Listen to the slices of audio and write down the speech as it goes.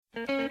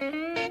You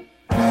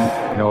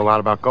know a lot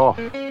about golf.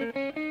 Well,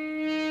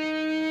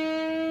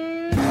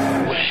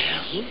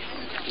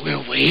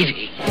 we're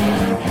waiting.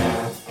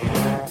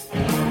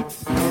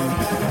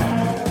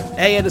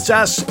 Hey, and it's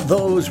us,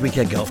 those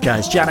Weekend Golf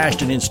Guys. John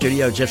Ashton in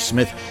studio, Jeff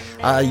Smith.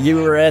 You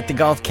were at the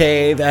Golf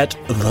Cave at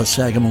the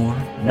Sagamore.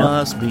 Yep.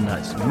 Must be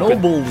nice.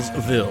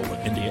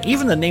 Noblesville, Indiana.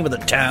 Even the name of the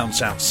town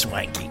sounds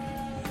swanky.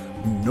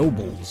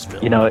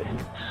 Noblesville. You know,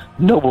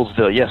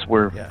 Noblesville, yes,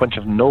 we're a bunch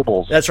of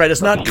nobles. That's right.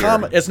 It's not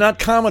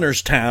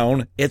Commoners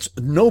Town. It's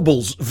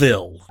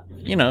Noblesville.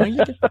 You know, you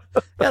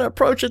got to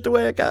approach it the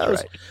way it goes.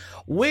 Right.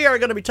 We are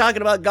going to be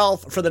talking about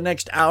golf for the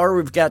next hour.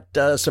 We've got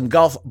some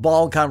golf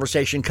ball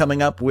conversation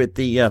coming up with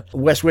the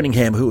Wes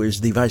Wittingham, who is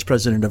the vice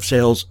president of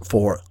sales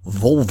for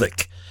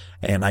Volvik.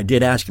 And I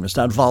did ask him, it's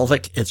not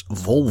Volvik, it's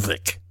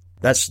Volvik.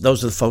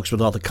 Those are the folks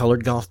with all the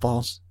colored golf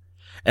balls.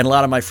 And a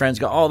lot of my friends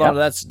go, oh, no,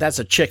 that's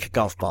a chick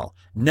golf ball.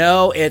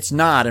 No, it's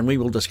not. And we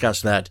will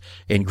discuss that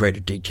in greater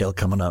detail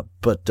coming up.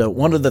 But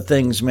one of the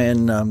things,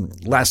 man,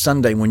 last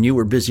Sunday when you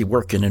were busy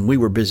working and we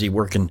were busy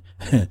working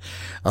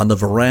on the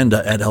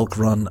veranda at Elk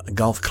Run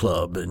Golf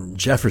Club in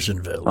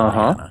Jeffersonville,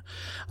 Indiana,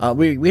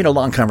 we had a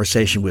long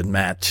conversation with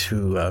Matt,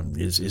 who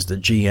is the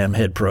GM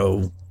head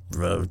pro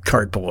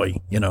cart boy.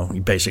 You know, he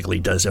basically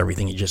does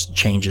everything. He just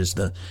changes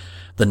the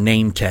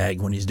name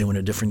tag when he's doing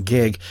a different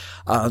gig.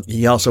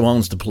 He also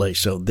owns the place,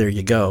 so there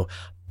you go.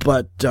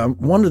 But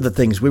one of the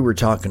things we were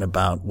talking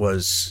about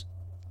was,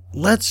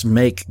 let's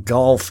make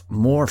golf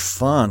more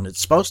fun. It's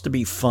supposed to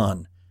be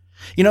fun.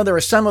 You know, there are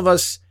some of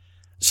us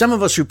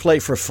who play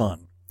for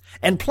fun.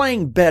 And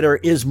playing better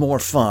is more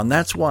fun.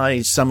 That's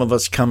why some of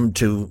us come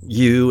to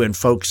you and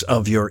folks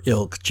of your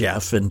ilk,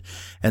 Jeff, and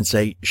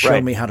say,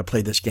 show me how to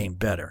play this game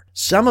better.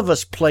 Some of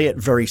us play it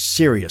very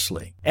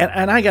seriously.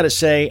 And I got to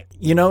say,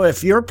 you know,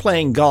 if you're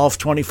playing golf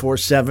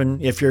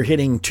 24/7, if you're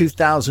hitting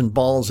 2,000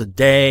 balls a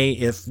day,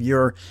 if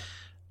you're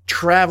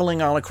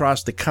traveling all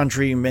across the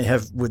country, you may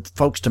have with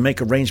folks to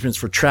make arrangements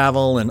for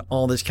travel and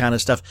all this kind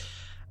of stuff,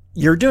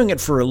 you're doing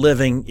it for a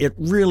living. It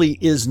really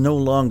is no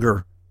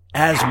longer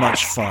as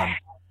much fun.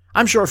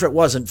 I'm sure if it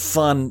wasn't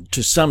fun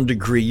to some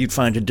degree, you'd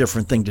find a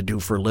different thing to do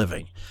for a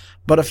living.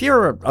 But if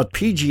you're a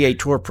PGA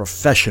Tour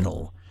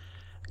professional,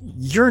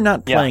 you're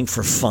not playing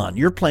for fun.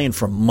 You're playing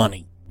for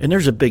money. And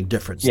there's a big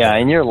difference. Yeah, there.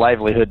 And your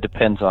livelihood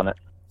depends on it.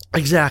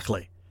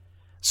 Exactly.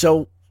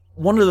 So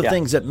one of the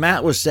things that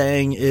Matt was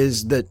saying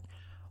is that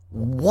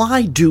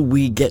why do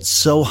we get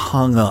so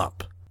hung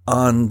up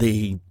on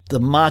the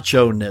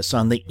macho-ness,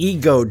 on the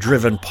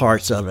ego-driven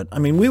parts of it? I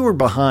mean, we were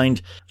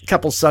behind, a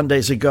couple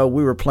Sundays ago,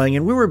 we were playing,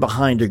 and we were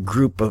behind a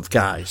group of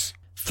guys,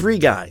 3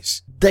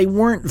 guys. They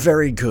weren't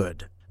very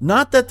good.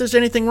 Not that there's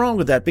anything wrong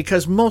with that,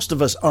 because most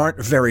of us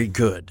aren't very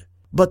good.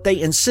 But they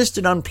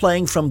insisted on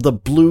playing from the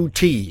blue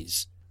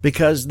tees,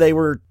 because they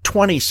were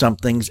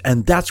 20-somethings,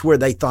 and that's where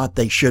they thought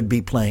they should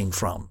be playing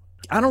from.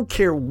 I don't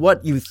care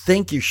what you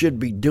think you should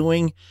be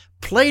doing.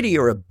 Play to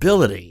your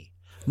ability,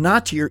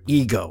 not to your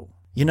ego.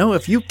 You know,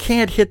 if you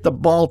can't hit the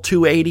ball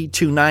 280,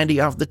 290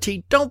 off the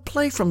tee, don't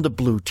play from the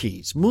blue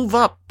tees. Move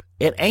up.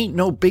 It ain't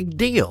no big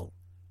deal.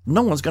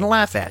 No one's going to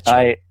laugh at you.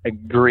 I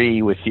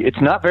agree with you.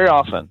 It's not very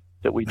often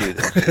that we do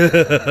this.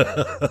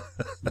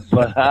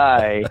 But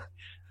I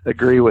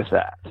agree with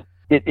that.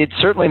 It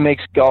certainly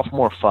makes golf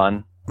more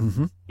fun.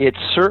 Mm-hmm. It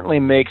certainly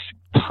makes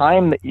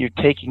time that you're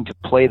taking to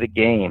play the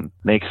game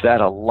makes that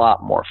a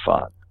lot more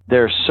fun.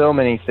 There are so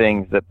many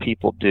things that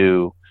people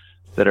do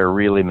that are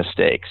really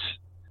mistakes.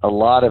 A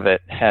lot of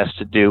it has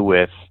to do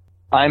with,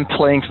 I'm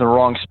playing from the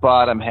wrong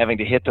spot. I'm having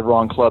to hit the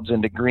wrong clubs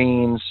into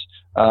greens.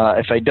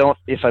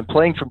 If I'm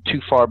playing from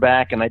too far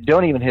back and I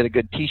don't even hit a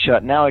good tee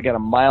shot, now I got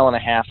 1.5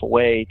 miles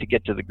away to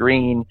get to the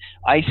green.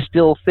 I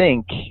still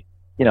think,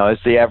 you know, as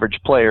the average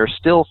player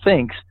still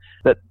thinks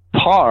that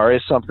par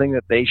is something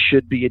that they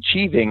should be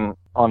achieving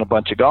on a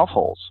bunch of golf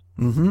holes.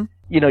 Mm-hmm.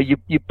 You know, you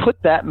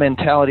put that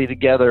mentality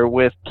together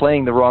with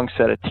playing the wrong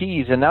set of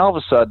tees, and now all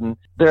of a sudden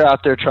they're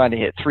out there trying to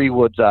hit 3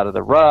 woods out of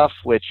the rough,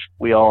 which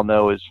we all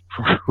know is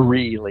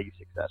really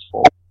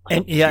successful.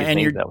 And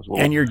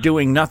you're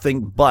doing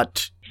nothing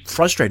but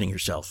frustrating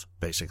yourself,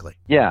 basically.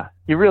 Yeah,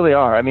 you really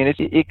are. I mean,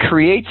 it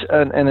creates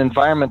an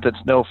environment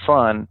that's no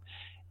fun.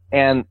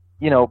 And,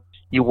 you know,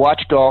 you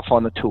watch golf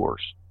on the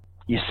tours.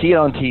 You see it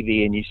on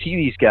TV, and you see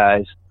these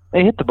guys,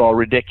 they hit the ball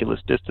ridiculous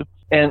distance.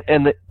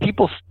 And the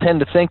people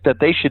tend to think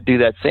that they should do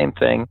that same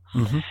thing.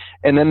 Mm-hmm.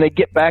 And then they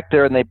get back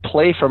there and they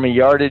play from a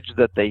yardage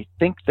that they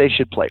think they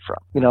should play from.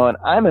 You know, and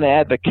I'm an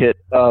advocate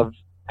of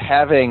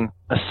having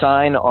a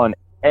sign on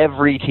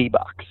every tee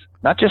box,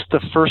 not just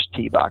the first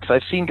tee box.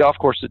 I've seen golf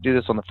courses do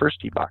this on the first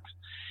tee box.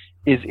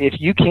 Is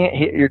if you can't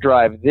hit your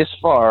drive this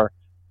far,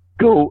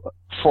 go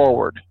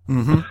forward.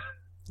 Mm-hmm.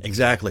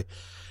 Exactly.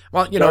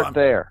 Well, you Start know,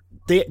 there.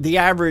 The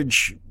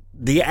average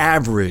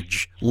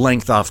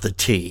length off the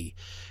tee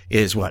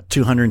is what,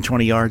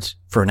 220 yards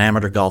for an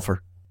amateur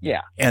golfer?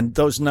 Yeah. And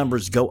those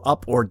numbers go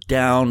up or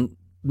down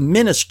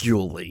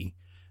minusculely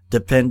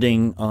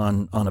depending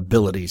on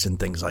abilities and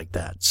things like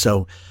that.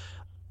 So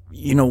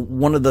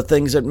one of the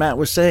things that Matt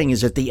was saying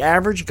is that the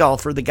average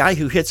golfer, the guy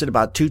who hits at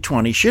about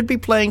 220, should be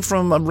playing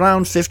from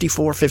around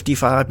 54,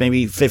 55,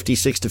 maybe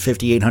 56 to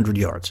 5,800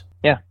 yards.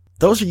 Yeah.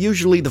 Those are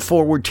usually the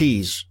forward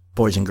tees,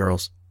 boys and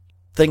girls.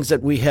 Things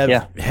that we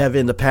have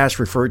in the past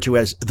referred to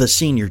as the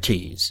senior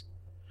tees,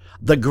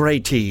 the gray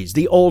tees,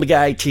 the old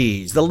guy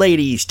tees, the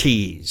ladies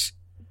tees.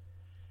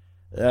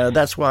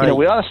 That's why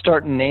we ought to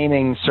start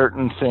naming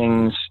certain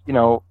things.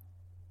 The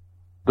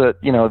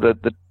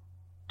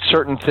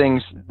certain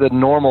things, the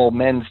normal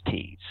men's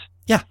tees.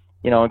 Yeah.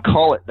 And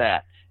call it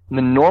that. And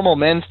the normal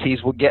men's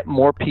tees will get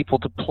more people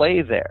to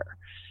play there.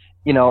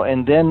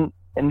 And then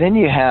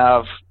you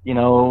have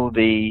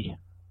the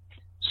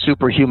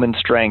superhuman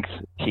strength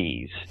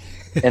tees.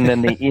 And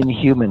then the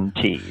inhuman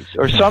tees,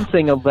 or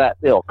something of that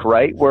ilk,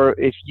 right? Where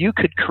if you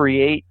could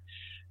create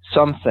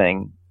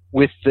something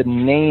with the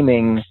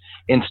naming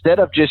instead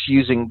of just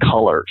using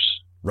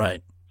colors.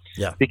 Right.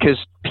 Yeah. Because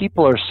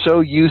people are so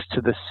used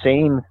to the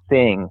same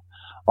thing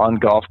on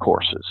golf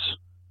courses.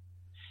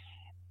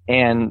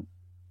 And,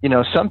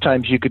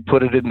 sometimes you could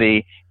put it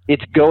in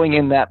it's going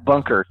in that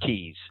bunker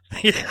tees.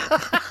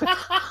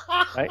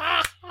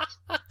 Right?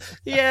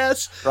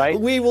 Yes. Right?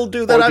 We will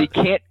do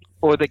that.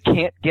 Or they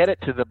can't get it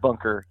to the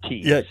bunker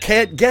tees. Yeah,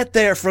 can't get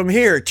there from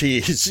here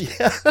tees.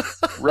 Yeah.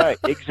 Right,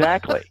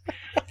 exactly.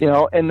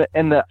 And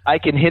the I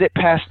can hit it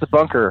past the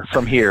bunker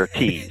from here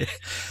tees.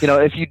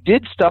 If you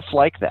did stuff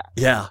like that.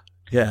 Yeah.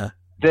 Yeah.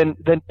 Then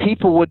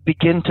people would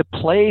begin to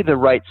play the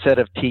right set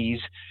of tees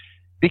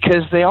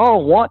because they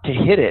all want to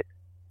hit it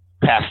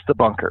past the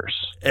bunkers.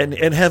 And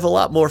have a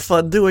lot more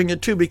fun doing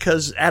it too,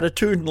 because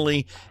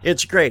attitudinally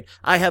it's great.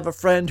 I have a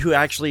friend who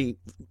actually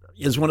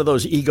is one of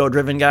those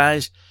ego-driven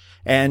guys.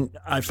 And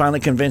I finally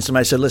convinced him.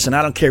 I said, listen,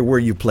 I don't care where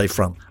you play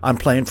from. I'm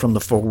playing from the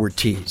forward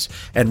tees.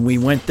 And we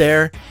went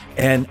there.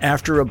 And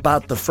after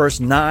about the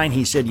first 9,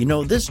 he said,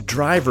 this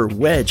driver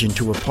wedge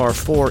into a par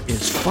 4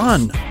 is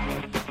fun.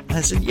 And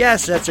I said,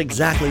 yes, that's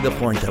exactly the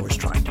point I was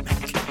trying to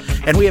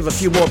make. And we have a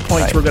few more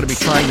points we're going to be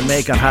trying to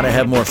make on how to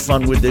have more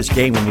fun with this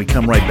game when we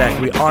come right back.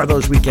 We are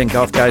those Weekend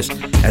Golf Guys,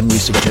 and we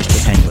suggest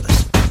you hang with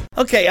us.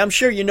 Okay, I'm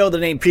sure you know the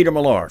name Peter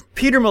Millar.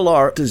 Peter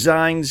Millar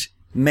designs,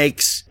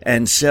 makes,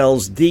 and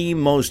sells the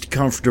most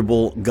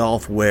comfortable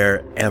golf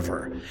wear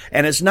ever.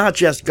 And it's not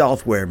just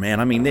golf wear, man.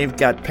 I mean, they've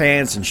got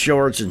pants and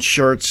shorts and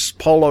shirts,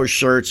 polo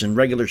shirts and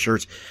regular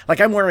shirts. Like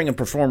I'm wearing a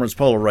performance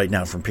polo right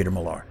now from Peter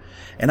Millar.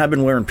 And I've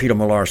been wearing Peter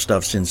Millar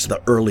stuff since the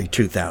early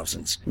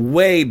 2000s,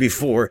 way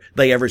before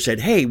they ever said,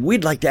 hey,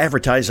 we'd like to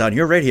advertise on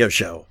your radio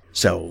show.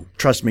 So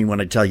trust me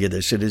when I tell you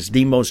this, it is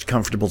the most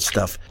comfortable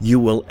stuff you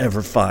will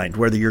ever find,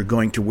 whether you're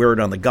going to wear it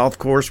on the golf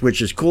course, which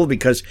is cool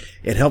because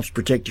it helps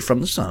protect you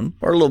from the sun,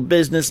 or a little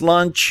business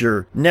lunch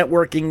or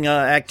networking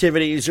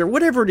activities or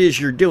whatever it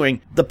is you're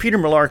doing. The Peter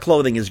Millar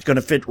clothing is going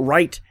to fit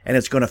right and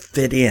it's going to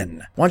fit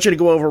in. I want you to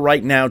go over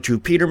right now to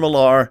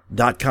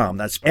petermillar.com.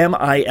 That's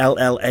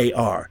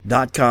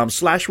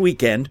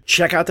MILLAR.com/weekend.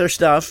 Check out their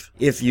stuff.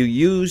 If you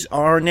use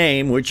our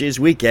name, which is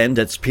Weekend,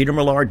 that's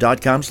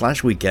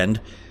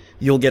petermillar.com/weekend.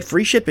 You'll get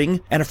free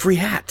shipping and a free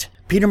hat.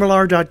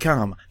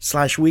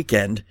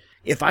 petermillar.com/weekend.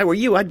 If I were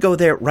you, I'd go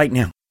there right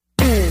now.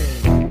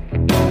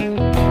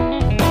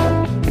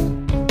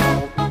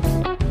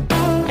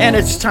 And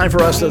it's time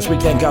for us, those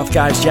Weekend Golf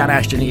Guys. John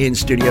Ashton in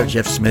studio.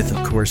 Jeff Smith,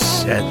 of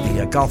course, at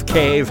the Golf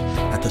Cave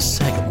at the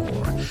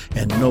Sagamore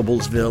in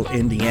Noblesville,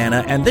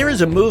 Indiana. And there is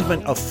a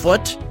movement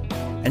afoot.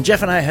 And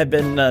Jeff and I have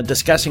been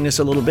discussing this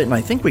a little bit, and I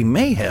think we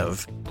may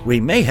have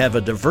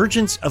a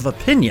divergence of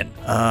opinion.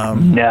 No,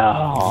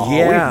 yeah.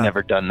 We've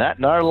never done that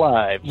in our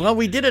lives. Well,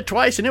 we did it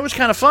twice, and it was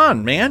kind of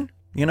fun, man.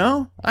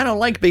 I don't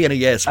like being a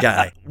yes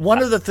guy. One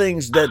of the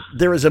things that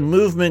there is a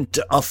movement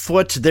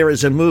afoot, there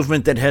is a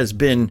movement that has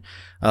been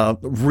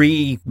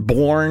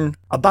reborn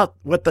about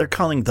what they're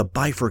calling the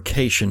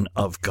bifurcation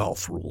of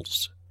golf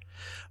rules,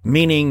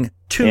 meaning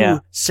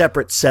two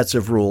separate sets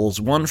of rules,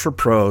 one for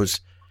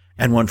pros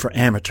and one for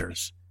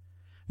amateurs.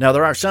 Now,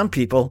 there are some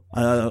people,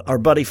 our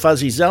buddy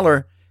Fuzzy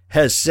Zeller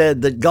has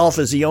said that golf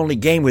is the only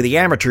game where the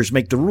amateurs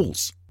make the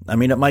rules. I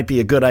mean, it might be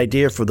a good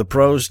idea for the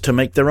pros to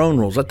make their own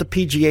rules. Let the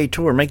PGA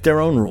Tour make their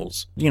own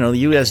rules. The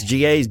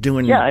USGA is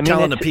telling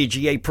the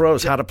PGA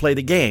pros how to play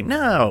the game.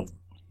 No,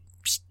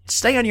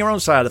 stay on your own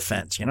side of the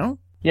fence,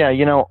 Yeah,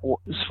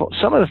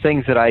 some of the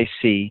things that I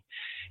see,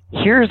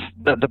 here's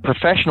the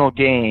professional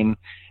game.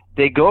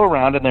 They go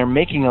around and they're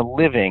making a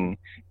living,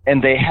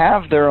 and they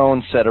have their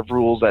own set of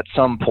rules at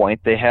some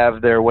point. They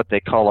have their what they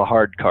call a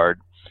hard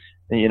card,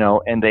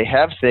 and they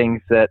have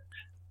things that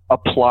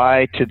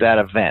apply to that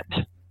event.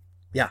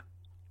 Yeah.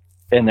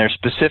 And they're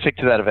specific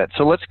to that event.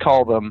 So let's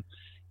call them,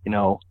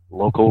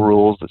 local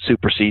rules that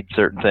supersede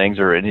certain things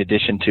or in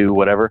addition to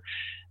whatever.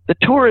 The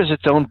tour is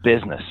its own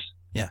business.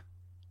 Yeah.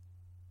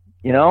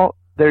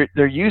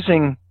 They're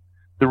using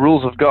the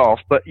rules of golf,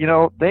 but,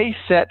 they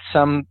set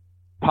some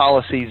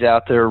policies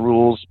out there,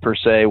 rules per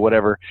se,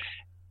 whatever.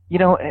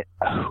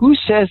 Who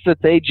says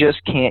that they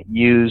just can't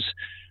use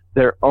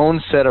their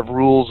own set of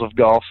rules of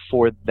golf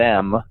for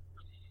them,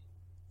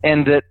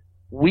 and that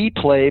we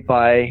play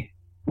by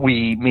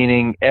we,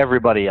 meaning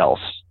everybody else,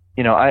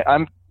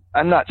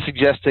 I'm not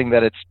suggesting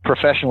that it's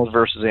professionals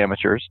versus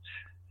amateurs.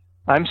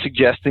 I'm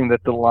suggesting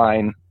that the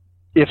line,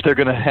 if they're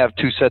going to have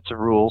two sets of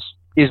rules,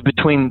 is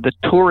between the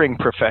touring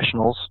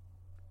professionals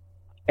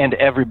and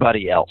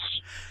everybody else.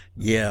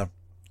 Yeah.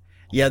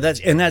 Yeah,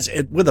 that's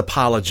with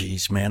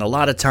apologies, man. A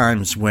lot of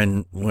times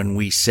when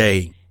we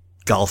say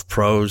golf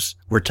pros,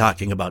 we're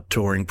talking about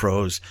touring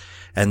pros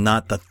and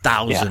not the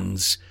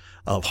thousands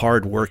of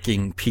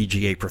hardworking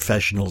PGA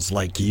professionals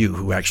like you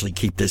who actually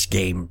keep this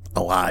game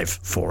alive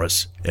for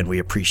us, and we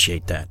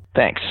appreciate that.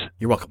 Thanks.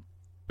 You're welcome.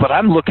 But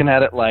I'm looking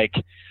at it like,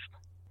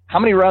 how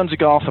many rounds of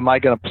golf am I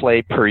going to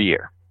play per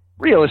year?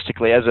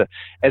 Realistically, as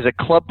a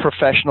club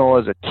professional,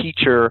 as a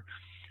teacher,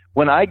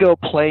 when I go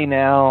play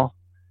now,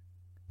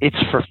 it's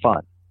for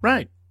fun.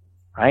 Right.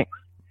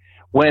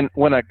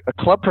 When a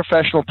club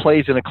professional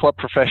plays in a club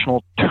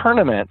professional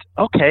tournament,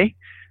 okay,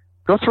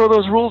 go throw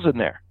those rules in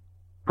there.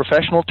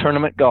 Professional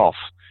tournament golf.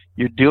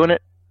 You're doing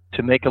it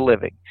to make a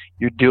living.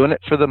 You're doing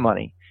it for the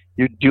money.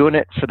 You're doing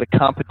it for the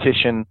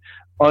competition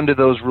under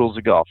those rules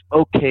of golf.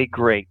 Okay,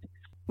 great.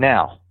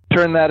 Now,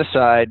 turn that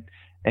aside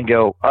and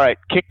go, all right,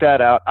 kick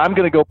that out. I'm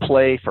going to go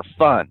play for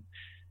fun.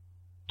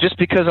 Just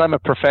because I'm a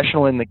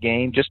professional in the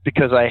game, just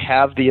because I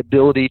have the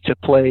ability to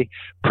play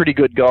pretty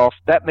good golf,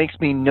 that makes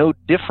me no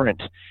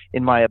different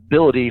in my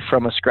ability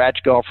from a scratch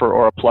golfer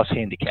or a plus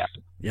handicap.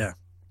 Yeah.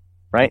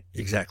 Right?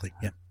 Exactly.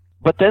 Yeah.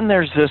 But then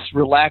there's this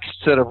relaxed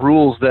set of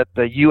rules that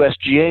the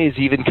USGA is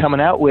even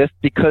coming out with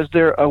because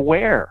they're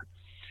aware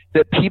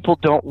that people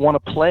don't want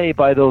to play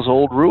by those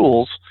old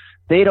rules.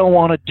 They don't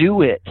want to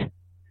do it.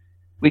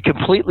 We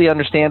completely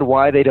understand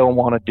why they don't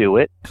want to do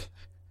it,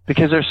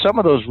 because there's some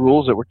of those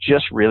rules that were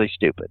just really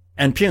stupid.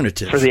 And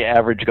punitive. For the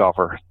average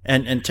golfer.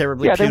 And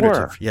terribly punitive.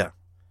 They were.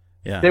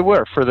 Yeah. They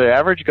were. For the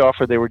average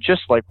golfer, they were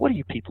just like, what are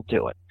you people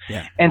doing?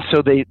 Yeah. And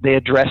so they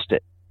addressed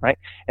it, right?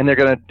 And they're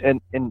going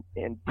to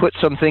and put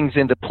some things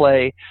into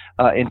play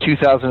in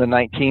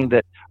 2019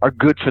 that are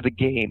good for the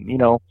game,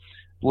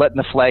 letting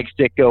the flag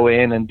stick go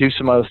in and do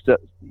some other stuff,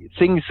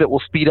 things that will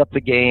speed up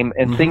the game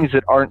and things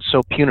that aren't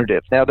so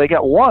punitive. Now, they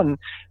got one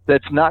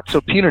that's not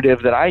so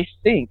punitive that I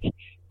think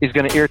is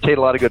going to irritate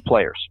a lot of good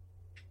players.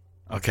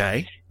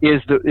 Okay.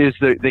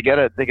 They got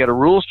a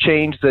rules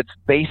change that's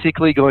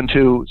basically going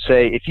to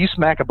say, if you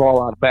smack a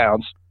ball out of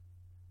bounds,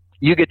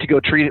 you get to go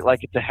treat it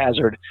like it's a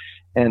hazard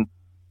and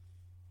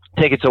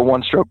take it to a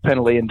one-stroke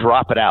penalty and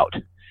drop it out.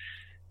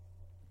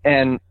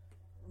 And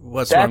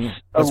that's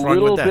a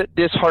little bit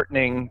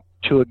disheartening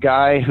to a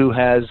guy who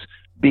has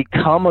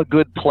become a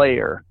good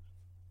player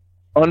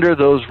under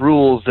those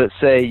rules that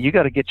say you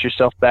got to get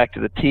yourself back to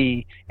the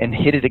tee and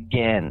hit it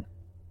again.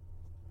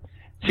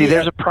 See,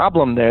 there's a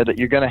problem there that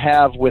you're going to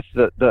have with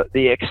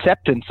the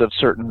acceptance of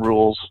certain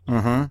rules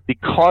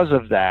because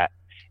of that.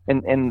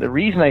 And the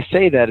reason I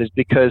say that is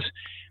because,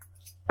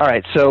 all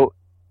right, so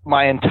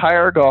my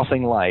entire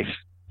golfing life,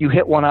 you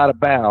hit one out of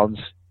bounds,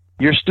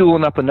 you're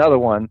stooling up another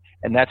one,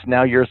 and that's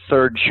now your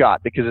third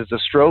shot because it's a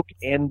stroke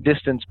and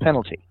distance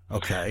penalty.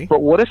 Okay.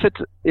 But what if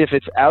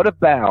it's out of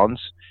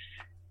bounds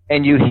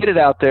and you hit it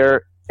out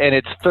there and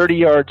it's 30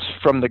 yards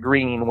from the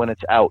green when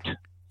it's out?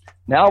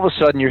 Now all of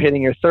a sudden you're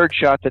hitting your third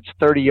shot that's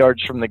 30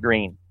 yards from the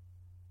green.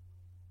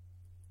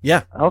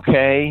 Yeah.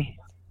 Okay.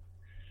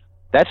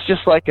 That's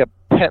just like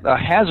a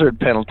hazard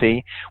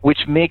penalty, which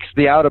makes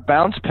the out of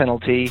bounds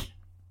penalty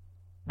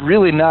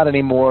really not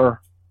any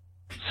more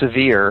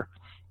severe.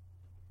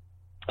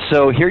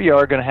 So here you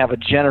are going to have a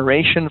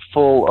generation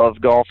full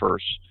of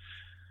golfers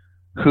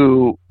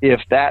who,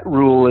 if that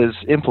rule is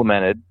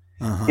implemented,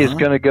 is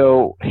going to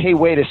go, hey,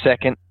 wait a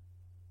second.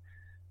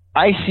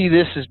 I see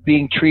this as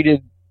being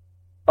treated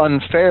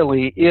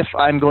unfairly if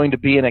I'm going to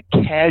be in a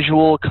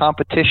casual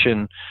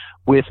competition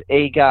with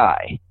a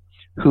guy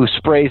who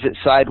sprays it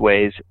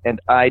sideways and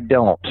I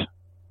don't.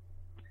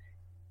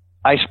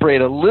 I spray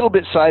it a little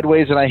bit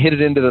sideways and I hit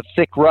it into the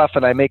thick rough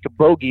and I make a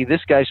bogey.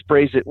 This guy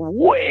sprays it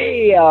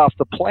way off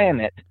the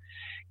planet,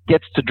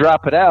 gets to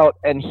drop it out,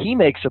 and he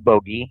makes a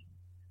bogey.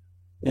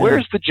 Yeah.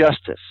 Where's the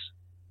justice?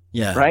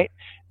 Yeah. Right?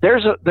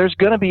 There's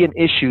going to be an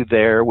issue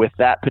there with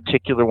that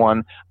particular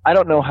one. I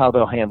don't know how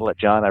they'll handle it,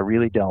 John. I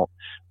really don't.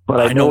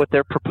 But I know what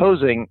they're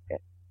proposing,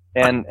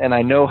 and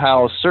I know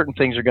how certain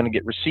things are going to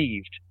get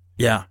received.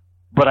 Yeah.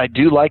 But I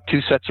do like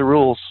two sets of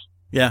rules.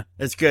 Yeah,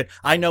 it's good.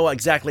 I know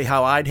exactly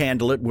how I'd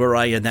handle it were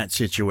I in that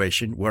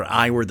situation, where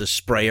I were the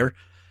sprayer,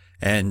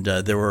 and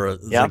there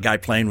was a guy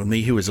playing with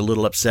me who was a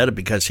little upset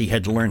because he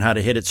had to learn how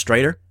to hit it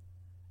straighter.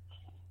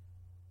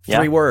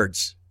 3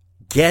 words.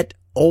 Get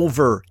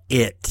over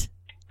it.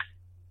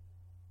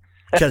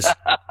 Because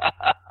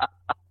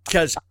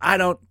I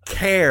don't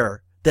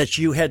care that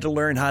you had to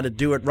learn how to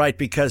do it right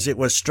because it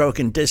was stroke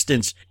and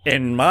distance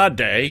in my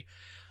day.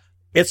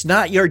 It's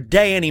not your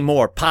day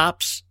anymore,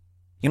 Pops.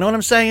 You know what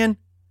I'm saying?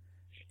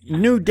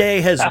 New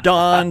day has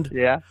dawned.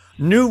 Yeah.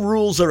 New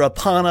rules are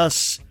upon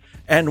us,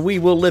 and we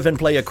will live and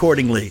play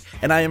accordingly.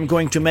 And I am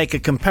going to make a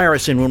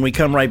comparison when we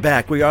come right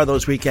back. We are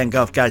those weekend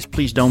golf guys.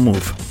 Please don't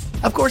move.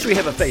 Of course, we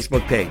have a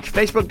Facebook page,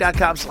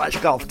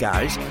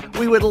 facebook.com/golfguys.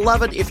 We would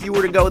love it if you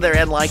were to go there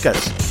and like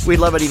us. We'd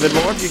love it even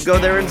more if you'd go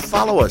there and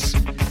follow us.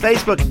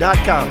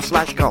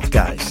 Facebook.com/Golf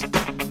Guys.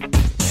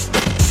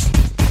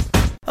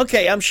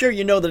 Okay, I'm sure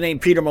you know the name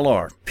Peter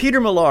Millar.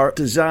 Peter Millar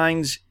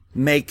designs,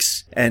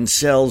 makes, and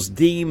sells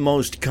the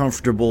most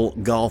comfortable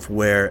golf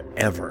wear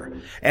ever.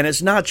 And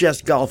it's not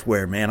just golf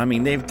wear, man. I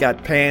mean, they've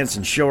got pants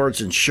and shorts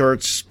and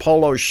shirts,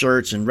 polo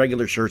shirts and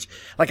regular shirts.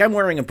 Like I'm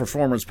wearing a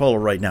performance polo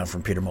right now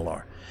from Peter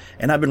Millar.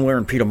 And I've been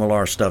wearing Peter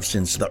Millar stuff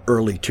since the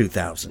early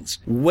 2000s,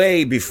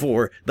 way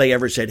before they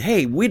ever said,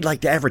 hey, we'd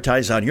like to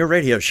advertise on your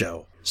radio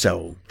show.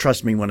 So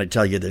trust me when I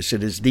tell you this,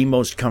 it is the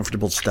most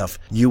comfortable stuff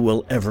you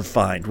will ever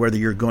find, whether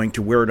you're going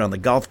to wear it on the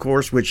golf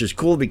course, which is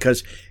cool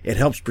because it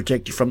helps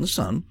protect you from the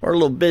sun, or a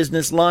little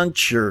business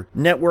lunch or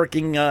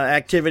networking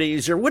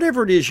activities or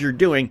whatever it is you're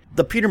doing.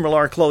 The Peter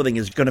Millar clothing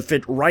is going to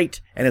fit right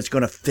and it's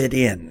going to fit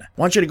in. I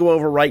want you to go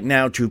over right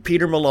now to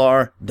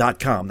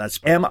petermillar.com. That's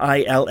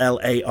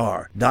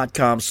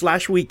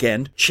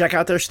MILLAR.com/weekend. Check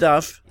out their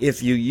stuff.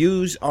 If you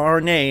use our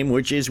name,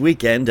 which is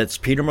Weekend, that's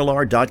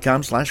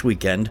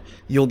petermillar.com/weekend,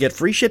 you'll get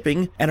free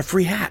shipping and a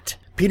free hat.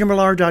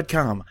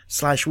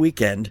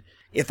 petermillar.com/weekend.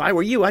 If I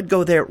were you, I'd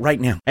go there right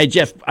now. Hey,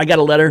 Jeff, I got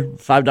a letter,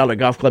 $5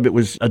 Golf Club. It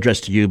was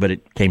addressed to you, but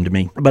it came to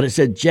me. But it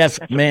said, Jeff,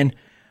 man,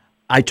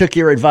 I took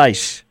your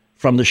advice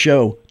from the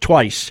show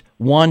twice.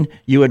 One,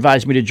 you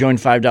advised me to join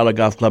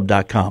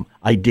 $5golfclub.com.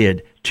 I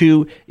did.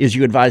 Two is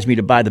you advised me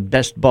to buy the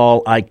best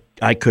ball I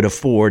could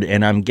afford,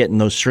 and I'm getting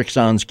those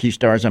Strixons,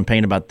 Q-Stars. I'm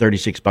paying about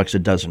 $36 a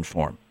dozen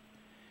for them.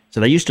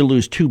 So I used to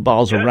lose 2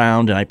 balls a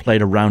round, and I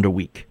played a round a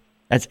week.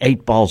 That's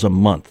 8 balls a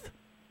month.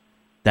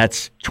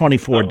 That's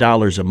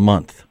 $24 a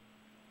month.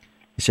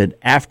 He said,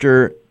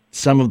 after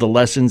some of the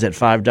lessons at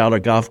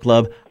 $5 Golf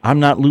Club, I'm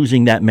not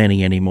losing that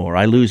many anymore.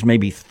 I lose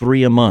maybe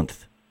 3 a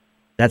month.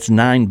 That's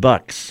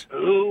 $9.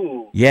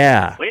 Ooh.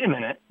 Yeah. Wait a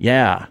minute.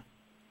 Yeah.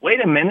 Wait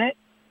a minute.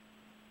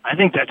 I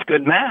think that's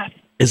good math.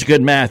 It's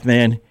good math,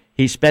 man.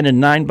 He's spending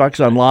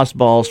 $9 on lost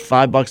balls,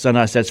 $5 on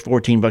us. That's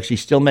 $14.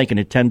 He's still making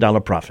a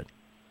 $10 profit.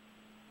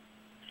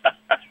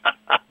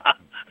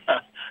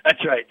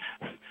 That's right.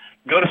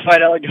 Go to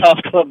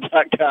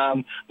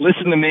 $5golfclub.com,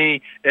 listen to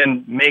me,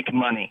 and make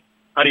money.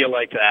 How do you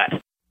like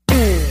that?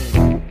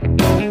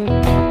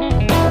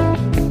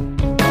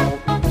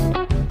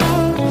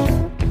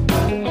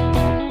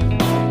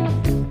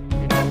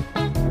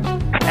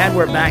 And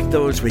we're back,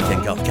 those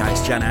Weekend Golf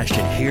Guys. John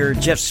Ashton here.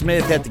 Jeff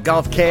Smith at the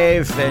Golf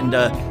Cave. And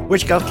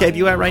which Golf Cave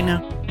you at right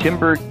now?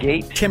 Timber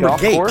Gate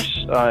Golf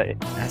Course.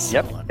 That's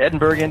yep,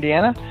 Edinburgh,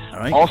 Indiana. All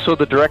right. Also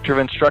the Director of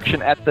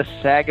Instruction at the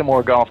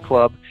Sagamore Golf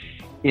Club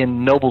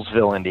in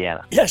Noblesville,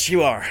 Indiana. Yes,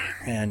 you are.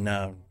 And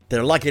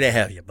they're lucky to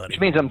have you, buddy.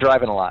 Which means I'm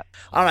driving a lot.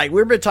 All right,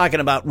 we've been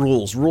talking about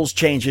rules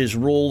changes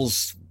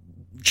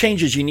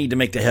you need to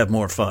make to have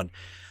more fun.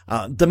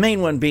 The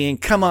main one being,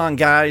 come on,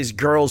 guys,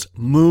 girls,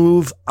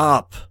 move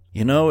up.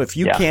 You know, if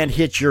you can't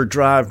hit your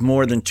drive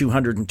more than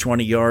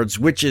 220 yards,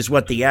 which is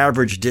what the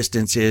average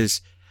distance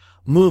is,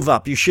 move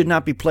up. You should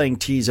not be playing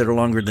tees that are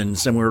longer than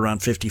somewhere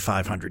around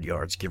 5,500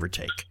 yards, give or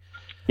take.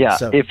 Yeah,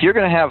 so, if you're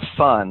going to have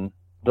fun,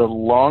 the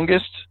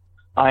longest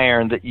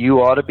iron that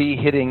you ought to be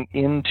hitting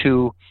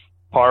into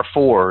par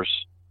 4s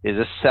is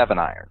a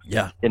 7-iron.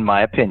 Yeah. In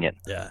my opinion.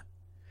 Yeah.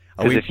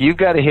 Because if you've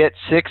got to hit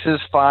 6s,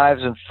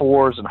 5s, and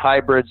 4s and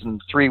hybrids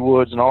and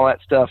 3-woods and all that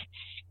stuff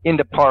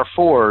into par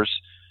 4s,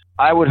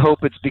 I would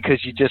hope it's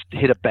because you just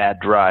hit a bad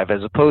drive,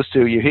 as opposed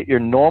to you hit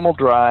your normal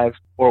drive,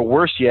 or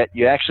worse yet,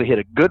 you actually hit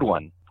a good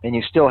one, and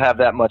you still have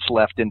that much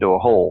left into a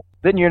hole.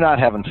 Then you're not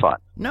having fun.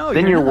 No,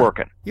 then you're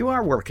working. You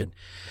are working.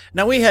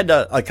 Now, we had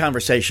a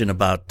conversation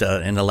about,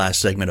 in the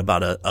last segment,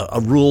 about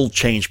a rule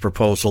change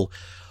proposal.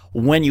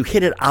 When you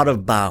hit it out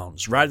of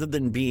bounds, rather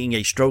than being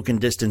a stroke and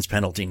distance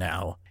penalty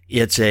now,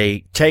 it's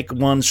a take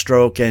one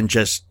stroke and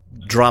just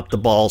drop the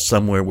ball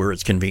somewhere where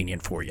it's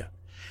convenient for you.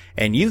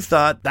 And you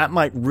thought that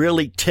might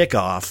really tick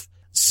off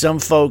some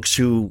folks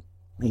who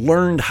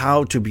learned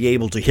how to be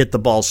able to hit the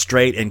ball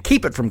straight and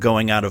keep it from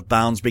going out of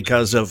bounds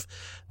because of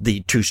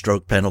the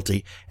 2-stroke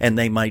penalty. And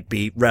they might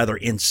be rather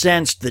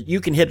incensed that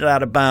you can hit it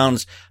out of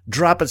bounds,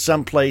 drop it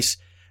someplace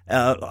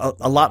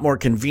a lot more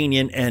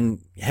convenient, and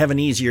have an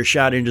easier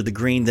shot into the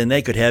green than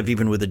they could have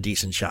even with a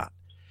decent shot.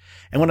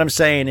 And what I'm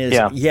saying is,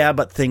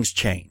 but things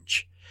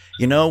change.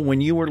 You know, when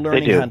you were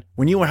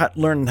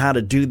learning how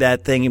to do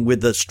that thing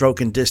with the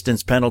stroke and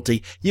distance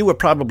penalty, you were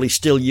probably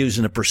still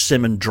using a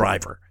persimmon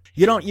driver.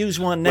 You don't use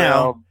one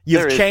now. Well,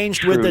 you've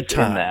changed with the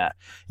time. That.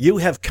 You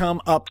have come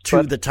up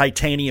to the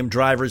titanium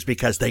drivers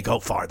because they go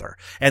farther,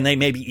 and they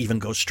maybe even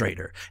go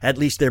straighter. At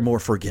least they're more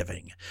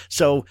forgiving.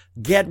 So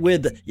get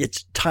with it.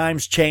 It's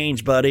times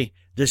change, buddy.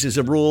 This is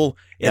a rule.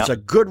 It's a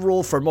good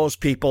rule for most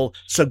people,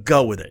 so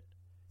go with it.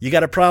 You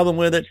got a problem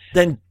with it?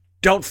 Then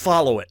don't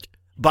follow it.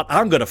 But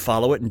I'm going to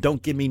follow it, and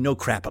don't give me no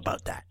crap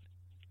about that.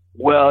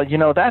 Well, you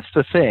know, that's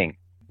the thing.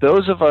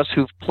 Those of us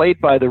who've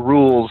played by the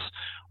rules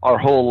our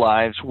whole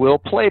lives will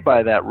play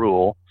by that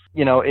rule.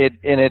 You know,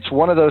 it's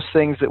one of those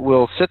things that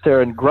we'll sit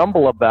there and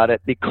grumble about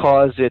it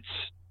because it's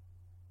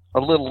a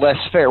little less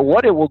fair.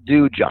 What it will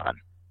do, John,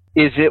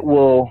 is it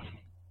will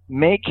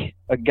make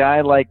a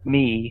guy like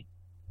me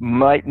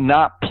might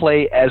not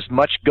play as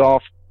much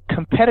golf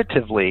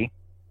competitively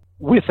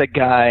with a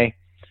guy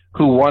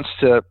who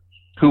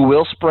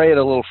will spray it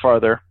a little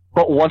farther,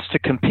 but wants to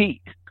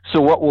compete. So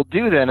what we'll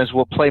do then is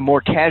we'll play more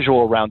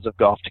casual rounds of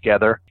golf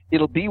together.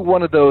 It'll be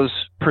one of those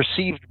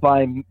perceived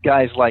by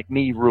guys like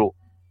me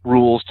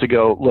rules to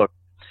go, look,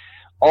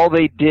 all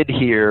they did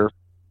here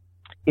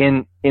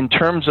in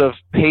terms of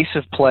pace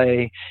of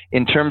play,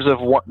 in terms of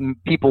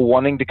people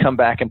wanting to come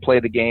back and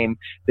play the game,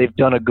 they've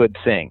done a good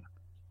thing.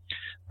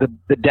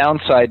 The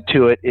downside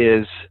to it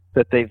is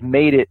that they've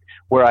made it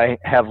where I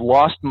have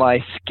lost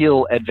my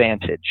skill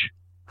advantage.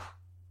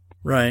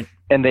 Right.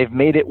 And they've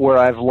made it where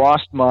I've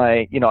lost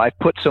my, I've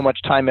put so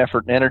much time,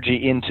 effort, and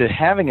energy into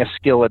having a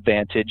skill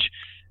advantage.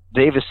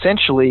 They've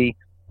essentially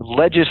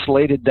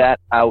legislated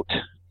that out.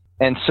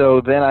 And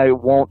so then I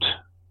won't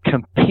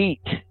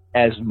compete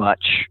as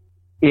much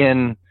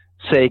in,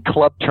 say,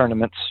 club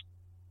tournaments.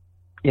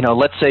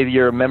 Let's say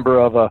you're a member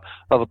of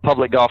a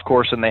public golf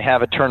course and they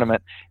have a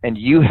tournament and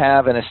you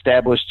have an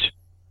established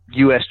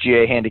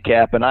USGA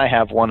handicap and I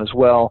have one as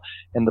well.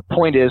 And the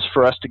point is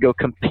for us to go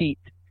compete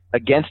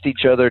against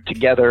each other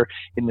together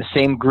in the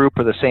same group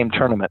or the same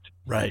tournament.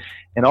 Right.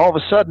 And all of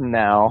a sudden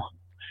now,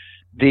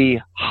 the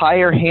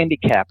higher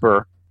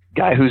handicapper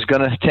guy who's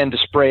going to tend to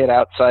spray it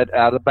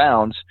out of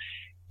bounds,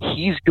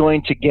 he's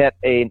going to get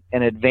an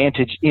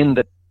advantage in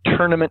the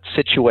tournament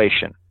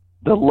situation.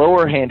 The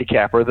lower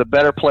handicapper, the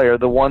better player,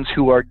 the ones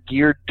who are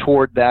geared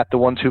toward that, the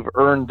ones who've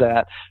earned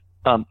that.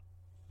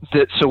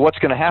 So what's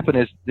going to happen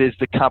is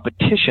the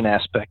competition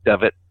aspect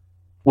of it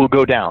will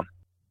go down.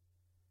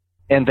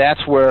 And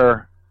that's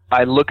where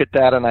I look at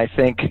that and I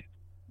think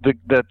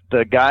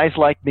the guys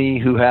like me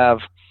who have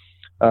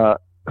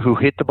who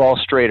hit the ball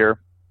straighter,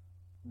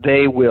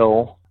 they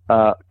will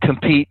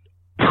compete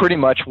pretty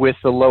much with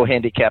the low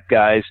handicap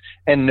guys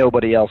and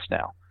nobody else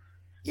now.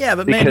 Yeah,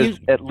 but because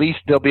at least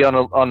they'll be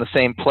on the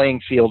same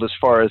playing field as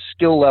far as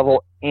skill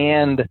level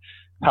and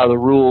how the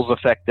rules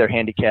affect their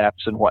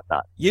handicaps and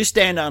whatnot. You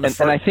stand on and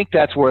I think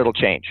that's where it'll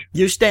change.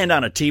 You stand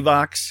on a tee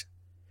box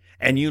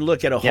and you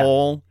look at a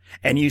hole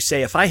and you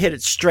say, if I hit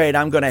it straight,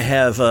 I'm going to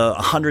have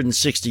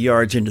 160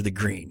 yards into the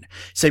green.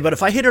 Say, but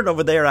if I hit it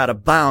over there out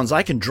of bounds,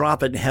 I can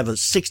drop it and have a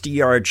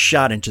 60-yard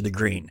shot into the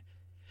green.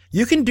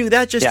 You can do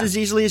that just as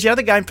easily as the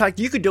other guy. In fact,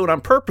 you could do it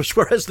on purpose,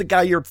 whereas the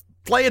guy you're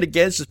playing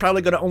against is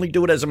probably going to only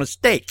do it as a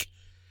mistake.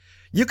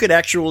 You could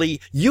actually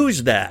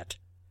use that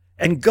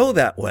and go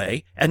that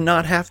way and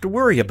not have to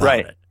worry about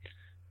it.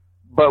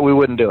 But we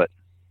wouldn't do it.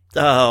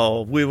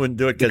 Oh, we wouldn't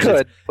do it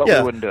because we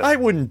wouldn't do it. I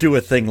wouldn't do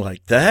a thing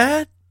like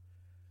that.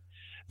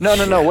 No. It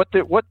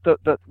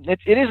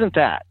isn't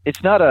that.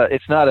 It's not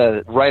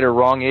a right or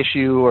wrong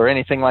issue or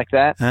anything like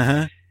that.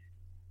 Uh-huh.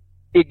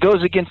 It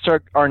goes against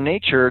our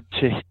nature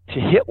to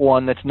hit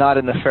one that's not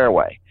in the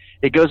fairway.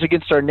 It goes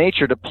against our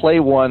nature to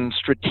play one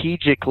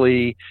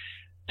strategically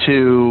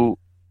to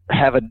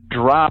have a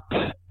drop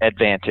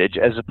advantage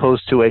as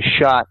opposed to a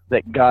shot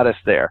that got us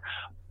there.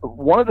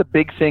 One of the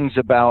big things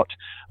about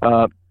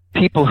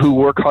people who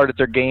work hard at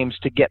their games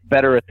to get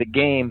better at the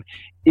game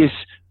is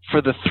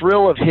for the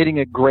thrill of hitting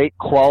a great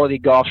quality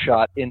golf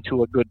shot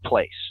into a good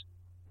place.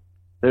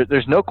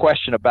 There's no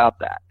question about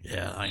that.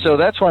 Yeah. So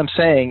that's what I'm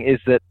saying is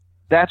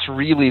that's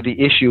really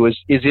the issue is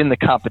in the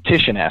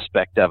competition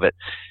aspect of it,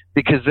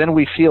 because then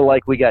we feel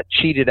like we got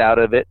cheated out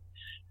of it,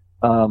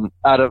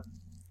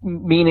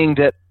 meaning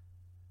that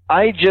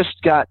I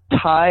just got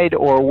tied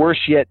or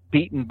worse yet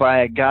beaten by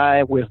a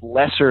guy with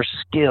lesser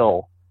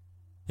skill.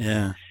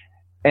 Yeah.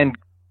 And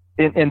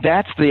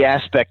that's the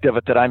aspect of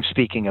it that I'm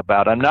speaking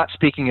about. I'm not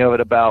speaking of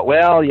it about,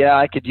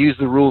 I could use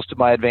the rules to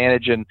my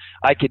advantage and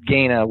I could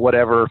gain a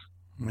whatever.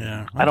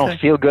 Yeah. Okay. I don't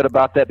feel good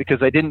about that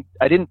because I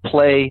didn't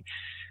play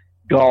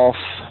golf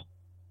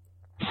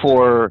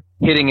for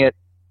hitting it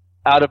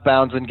out of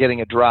bounds and getting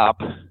a drop.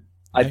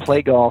 I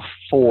play golf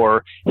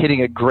for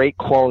hitting a great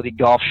quality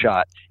golf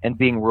shot and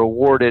being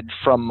rewarded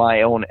from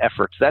my own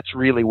efforts. That's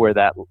really where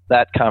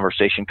that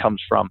conversation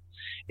comes from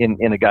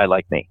in a guy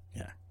like me.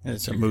 Yeah,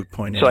 it's a moot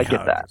point. So anyhow. I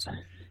get that.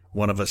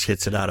 One of us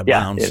hits it out of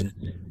bounds, and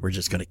we're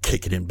just going to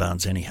kick it in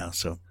bounds anyhow.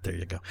 So there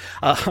you go.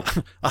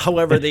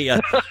 However,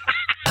 the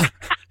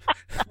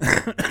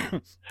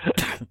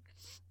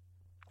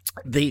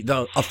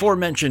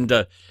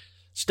aforementioned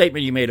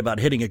statement you made about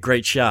hitting a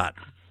great shot.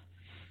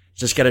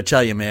 Just got to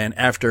tell you, man,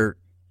 after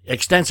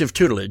extensive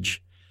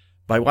tutelage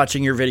by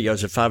watching your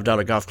videos at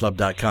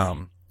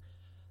 $5golfclub.com,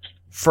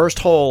 first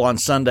hole on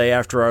Sunday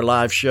after our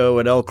live show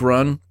at Elk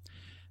Run,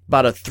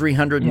 about a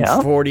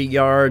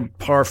 340-yard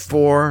par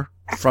 4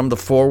 from the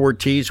forward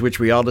tees, which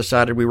we all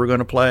decided we were going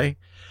to play.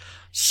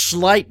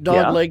 Slight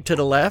dogleg to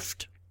the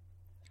left.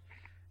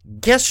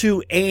 Guess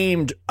who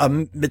aimed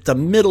at the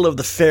middle of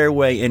the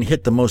fairway and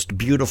hit the most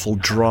beautiful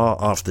draw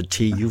off the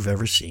tee you've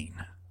ever seen?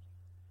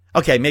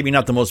 Okay, maybe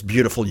not the most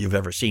beautiful you've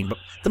ever seen, but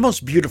the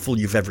most beautiful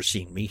you've ever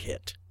seen me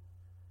hit.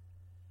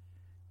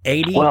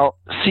 80. Well,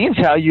 seeing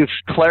how you've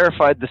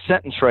clarified the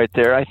sentence right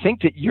there, I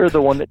think that you're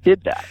the one that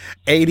did that.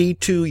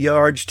 82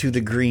 yards to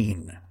the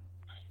green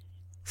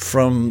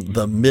from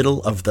the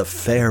middle of the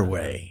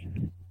fairway.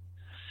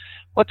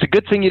 Well, it's a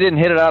good thing you didn't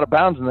hit it out of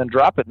bounds and then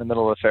drop it in the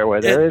middle of the fairway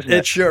there, isn't it?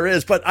 It sure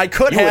is, but I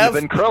could You have.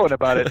 wouldn't have been crowing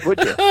about it, would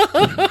you?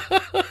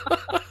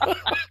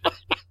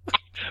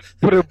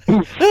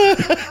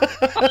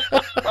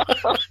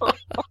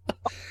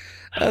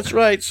 That's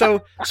right.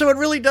 So it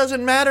really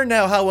doesn't matter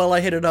now how well I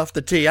hit it off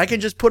the tee. I can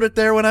just put it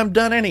there when I'm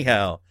done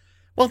anyhow.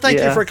 Well, thank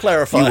you for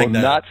clarifying that. You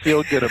will not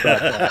feel good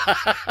about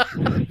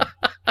that.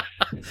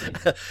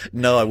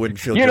 No, I wouldn't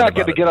feel You're good not about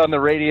going to it. get on the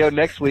radio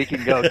next week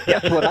and go,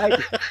 guess what I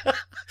did?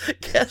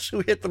 Guess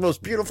who hit the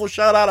most beautiful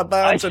shot out of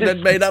bounds and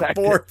then made up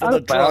for it for the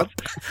drop?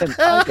 And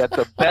I got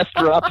the best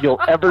drop you'll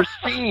ever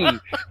see.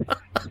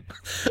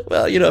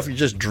 Well, if you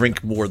just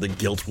drink more, the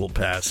guilt will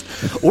pass.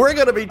 We're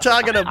going to be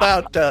talking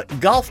about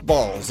golf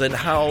balls and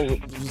how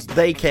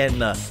they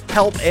can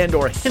help and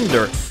or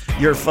hinder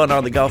your fun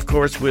on the golf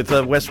course with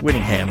Wes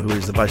Wittingham, who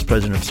is the Vice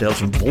President of Sales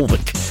from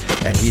Volvik.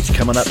 And he's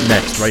coming up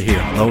next right here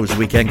on those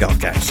Weekend Golf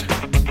Guys.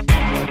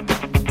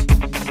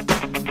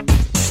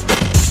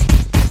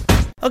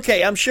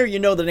 Okay, I'm sure you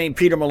know the name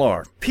Peter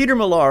Millar. Peter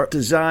Millar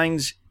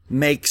designs,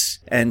 makes,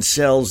 and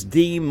sells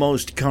the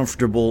most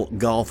comfortable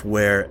golf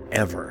wear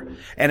ever.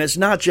 And it's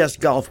not just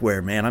golf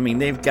wear, man. I mean,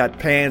 they've got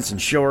pants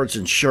and shorts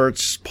and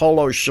shirts,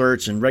 polo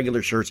shirts and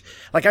regular shirts.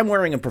 Like I'm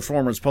wearing a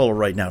performance polo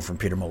right now from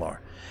Peter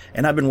Millar.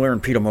 And I've been wearing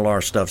Peter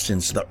Millar stuff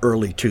since the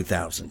early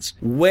 2000s,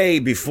 way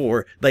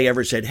before they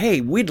ever said,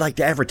 hey, we'd like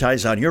to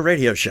advertise on your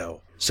radio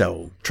show.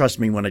 So trust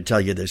me when I tell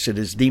you this, it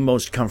is the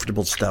most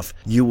comfortable stuff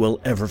you will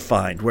ever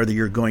find, whether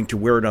you're going to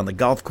wear it on the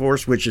golf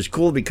course, which is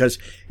cool because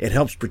it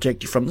helps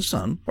protect you from the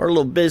sun, or a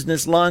little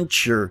business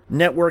lunch or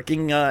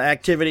networking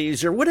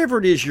activities or whatever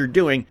it is you're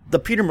doing. The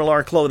Peter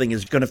Millar clothing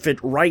is going to fit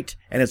right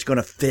and it's going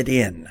to fit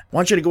in. I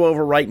want you to go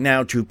over right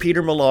now to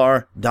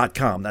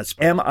petermillar.com. That's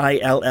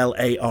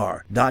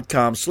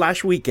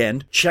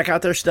MILLAR.com/weekend. Check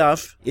out their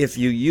stuff. If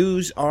you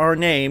use our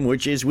name,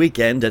 which is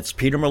weekend, that's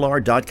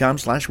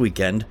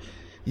petermillar.com/weekend.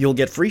 You'll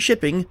get free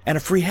shipping and a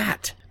free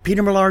hat.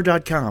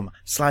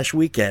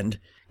 petermillar.com/weekend.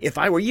 If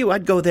I were you,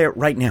 I'd go there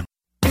right now.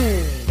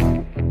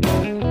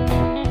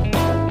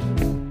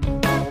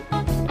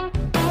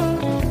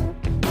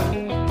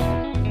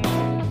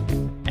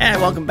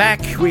 And welcome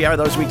back. We are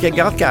those Weekend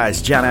Golf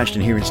Guys. John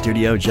Ashton here in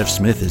studio. Jeff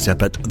Smith is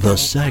up at the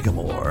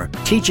Sagamore,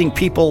 teaching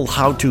people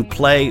how to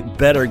play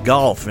better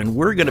golf. And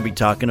we're going to be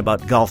talking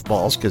about golf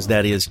balls because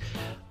that is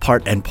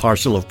part and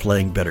parcel of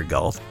playing better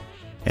golf.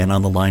 And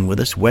on the line with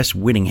us, Wes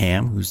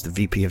Wittingham, who's the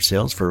VP of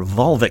Sales for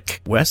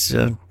Volvik. Wes,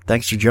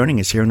 thanks for joining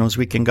us here on those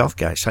Weekend Golf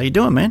Guys. How you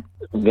doing, man?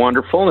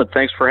 Wonderful, and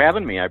thanks for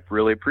having me. I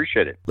really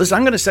appreciate it. Listen,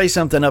 I'm going to say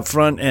something up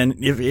front, and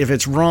if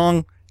it's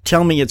wrong,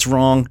 tell me it's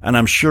wrong, and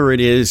I'm sure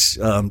it is.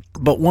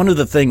 But one of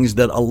the things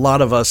that a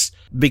lot of us,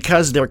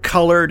 because they're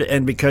colored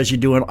and because you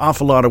do an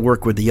awful lot of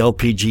work with the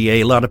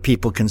LPGA, a lot of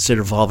people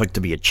consider Volvik to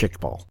be a chick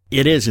ball.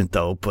 It isn't,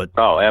 though. But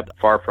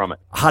far from it.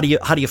 How do you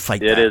fight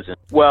that? It isn't.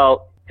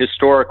 Well,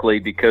 historically,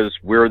 because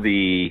we're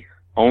the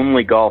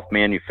only golf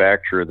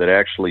manufacturer that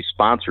actually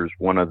sponsors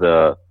one of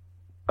the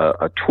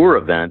a tour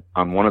event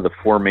on one of the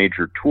four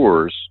major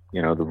tours, the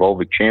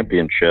Volvik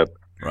Championship.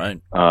 Right.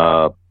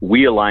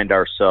 We aligned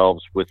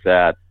ourselves with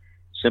that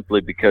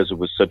simply because it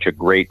was such a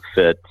great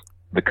fit.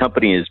 The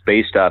company is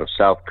based out of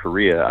South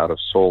Korea, out of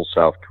Seoul,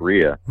 South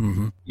Korea.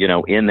 Mm-hmm.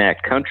 In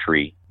that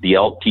country, the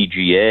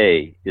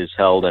LPGA is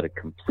held at a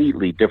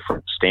completely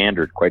different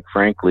standard, quite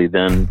frankly,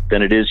 than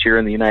it is here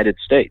in the United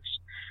States.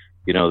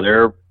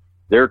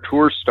 Their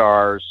tour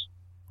stars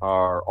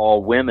are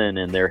all women,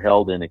 and they're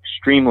held in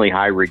extremely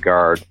high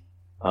regard.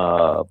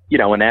 And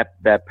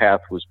that path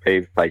was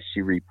paved by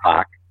Siri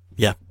Pak.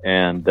 Yeah.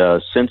 And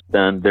since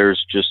then,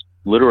 there's just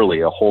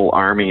literally a whole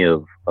army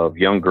of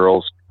young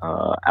girls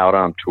out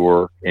on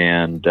tour.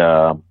 And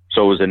so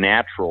it was a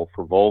natural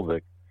for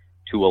Volvik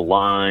to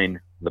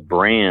align the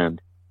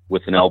brand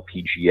with an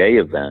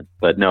LPGA event.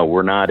 But no,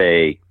 we're not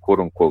a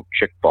quote-unquote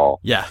chick ball.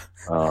 Yeah.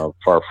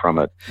 Far from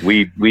it.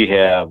 We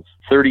have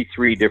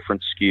 33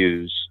 different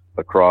SKUs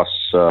across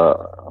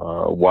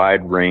a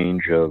wide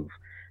range of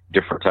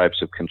different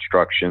types of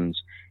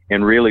constructions.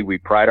 And really, we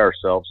pride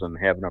ourselves on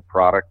having a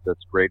product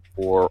that's great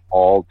for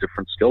all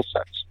different skill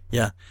sets.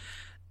 Yeah.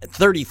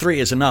 33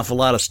 is an awful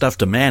lot of stuff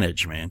to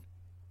manage, man.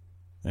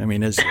 I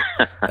mean, as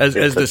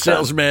the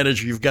sales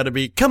manager, you've got to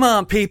be, come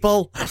on,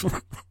 people.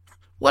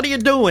 What are you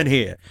doing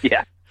here?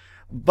 Yeah.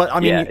 But I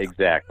mean, yeah,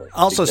 exactly.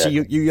 Also,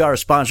 exactly. So you are a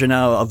sponsor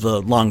now of the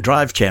Long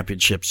Drive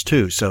Championships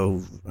too.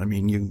 So I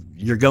mean,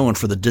 you're going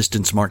for the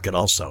distance market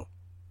also,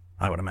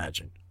 I would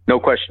imagine. No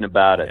question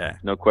about it. Yeah.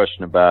 No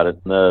question about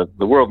it. The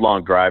World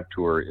Long Drive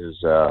Tour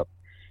is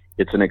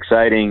it's an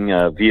exciting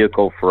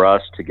vehicle for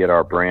us to get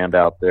our brand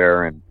out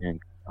there and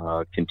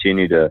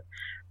continue to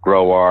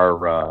grow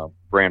our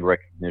brand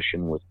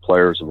recognition with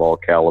players of all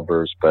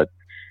calibers. But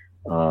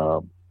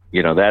that's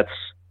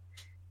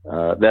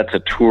a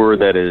tour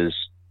that is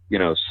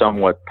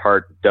somewhat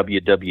part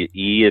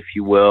WWE, if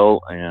you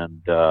will,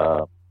 and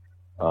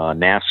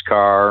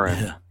NASCAR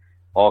and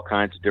all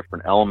kinds of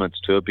different elements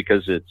to it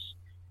because it's,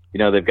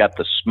 they've got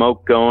the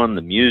smoke going,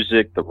 the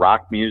music, the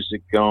rock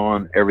music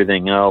going,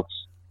 everything else.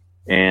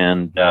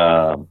 And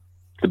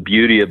the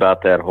beauty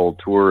about that whole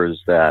tour is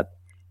that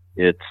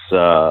it's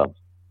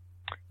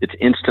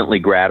instantly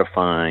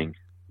gratifying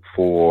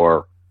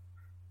for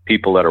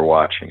people that are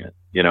watching it.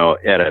 You know,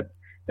 at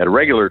a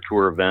regular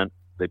tour event,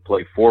 they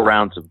play 4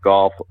 rounds of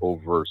golf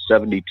over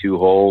 72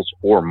 holes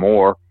or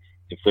more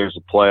if there's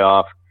a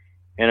playoff,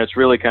 and it's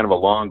really kind of a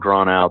long,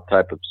 drawn-out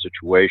type of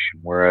situation,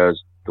 whereas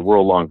the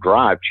World Long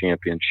Drive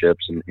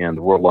Championships and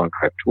the World Long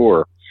Drive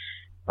Tour,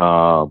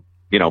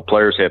 you know,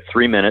 players have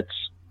 3 minutes,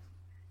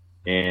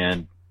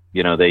 and,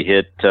 you know, they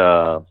hit,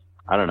 10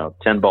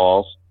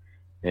 balls,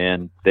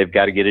 and they've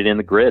got to get it in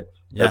the grid.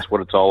 Yeah. That's what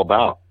it's all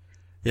about.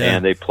 Yeah.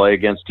 And they play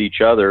against each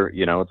other.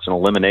 You know, it's an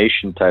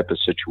elimination type of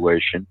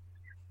situation,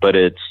 but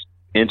it's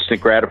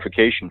instant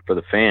gratification for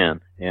the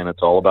fan, and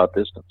it's all about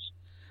distance.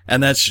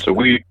 And that's so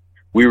we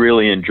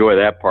really enjoy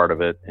that part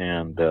of it.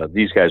 And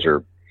these guys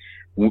are,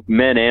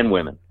 men and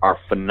women, are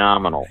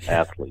phenomenal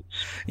athletes.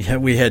 Yeah,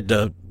 we had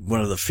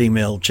one of the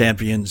female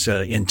champions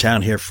in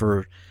town here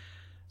for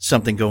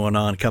something going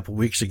on a couple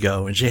weeks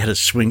ago, and she had a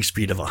swing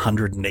speed of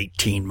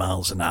 118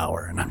 miles an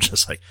hour. And I'm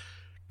just like,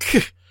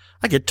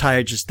 I get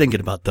tired just thinking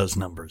about those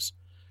numbers.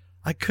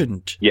 I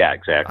couldn't. Yeah,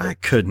 exactly. I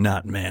could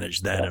not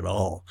manage that at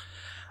all.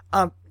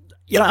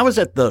 You know, I was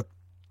at the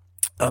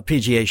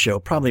PGA show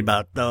probably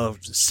about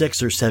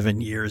 6 or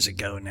 7 years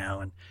ago now,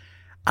 and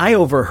I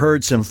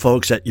overheard some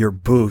folks at your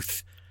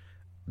booth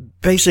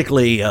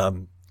basically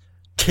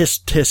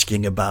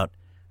tisking about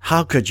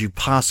how could you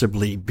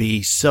possibly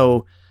be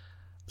so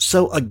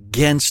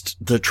against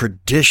the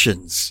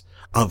traditions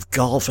of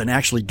golf and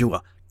actually do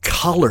a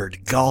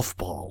colored golf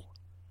ball.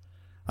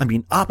 I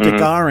mean, optic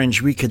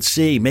orange we could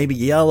see, maybe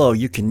yellow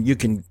you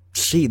can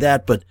see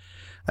that, but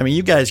I mean,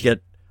 you guys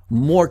get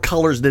more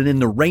colors than in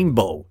the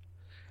rainbow.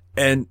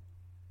 And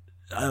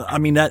I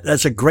mean,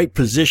 that's a great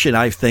position,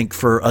 I think,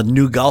 for a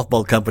new golf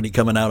ball company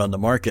coming out on the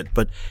market.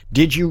 But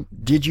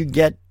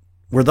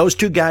were those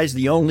 2 guys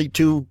the only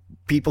 2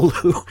 people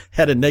who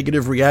had a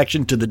negative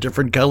reaction to the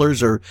different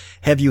colors, or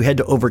have you had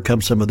to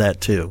overcome some of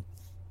that too?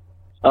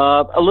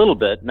 A little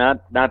bit,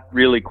 not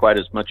really quite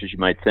as much as you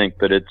might think,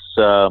 but it's,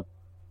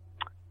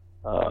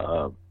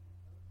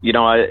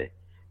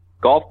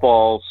 golf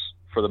balls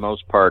for the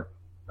most part,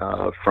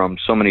 from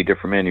so many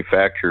different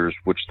manufacturers,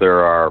 which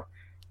there are,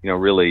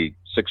 really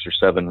 6 or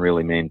 7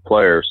 really main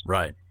players.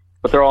 Right.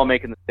 But they're all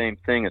making the same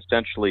thing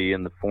essentially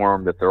in the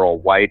form that they're all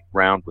white,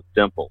 round with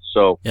dimples.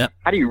 So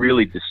how do you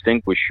really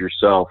distinguish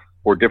yourself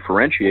or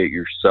differentiate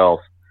yourself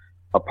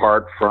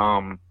apart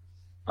from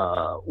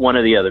one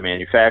of the other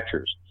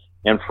manufacturers?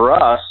 And for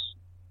us,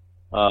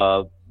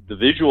 the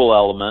visual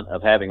element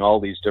of having all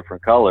these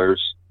different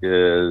colors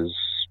is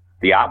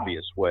the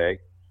obvious way.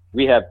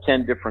 We have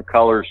 10 different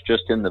colors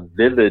just in the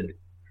Vivid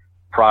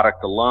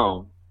product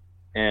alone.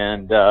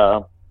 And,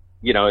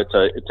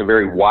 it's a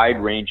very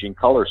wide ranging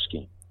color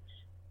scheme.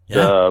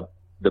 Yeah.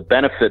 The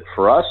benefit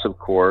for us, of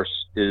course,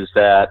 is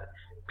that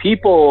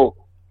people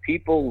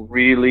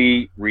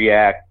really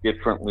react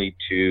differently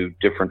to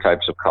different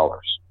types of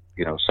colors.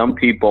 Some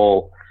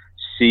people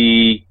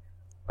see,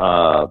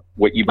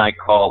 what you might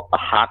call a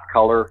hot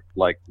color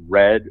like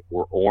red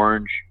or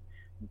orange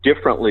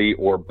differently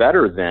or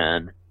better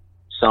than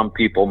some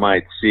people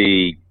might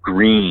see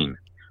green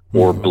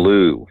or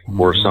blue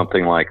or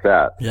something like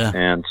that. Yeah.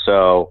 And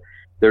so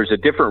there's a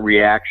different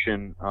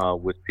reaction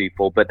with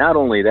people. But not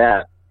only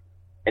that,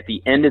 at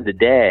the end of the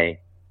day,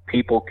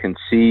 people can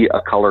see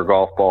a color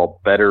golf ball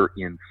better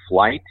in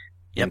flight,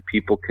 and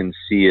people can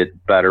see it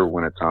better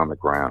when it's on the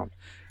ground.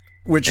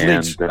 Which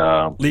leads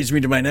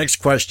me to my next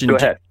question. Go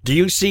ahead. Do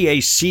you see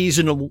a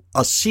seasonal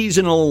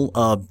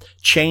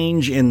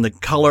change in the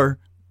color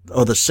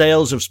or the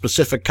sales of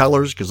specific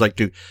colors? Because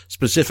do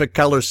specific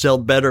colors sell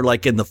better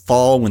like in the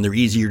fall when they're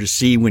easier to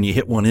see when you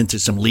hit one into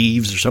some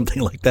leaves or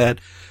something like that?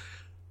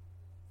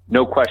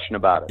 No question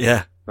about it.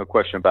 Yeah. No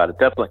question about it.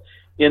 Definitely.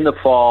 In the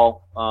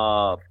fall,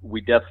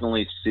 we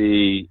definitely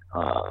see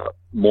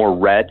more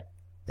red.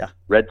 Yeah.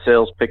 Red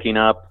sales picking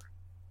up.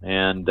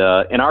 And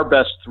our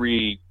best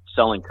 3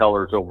 selling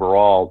colors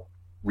overall,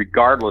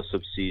 regardless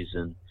of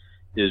season,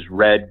 is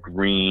red,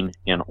 green,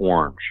 and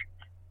orange.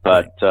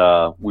 But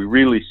we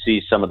really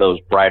see some of those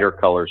brighter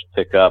colors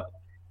pick up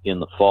in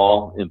the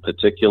fall in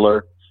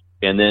particular.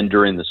 And then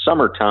during the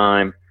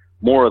summertime,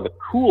 more of the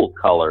cool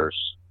colors,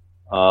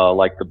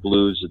 like the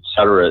blues, et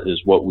cetera,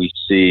 is what we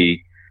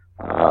see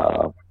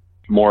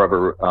more of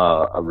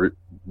a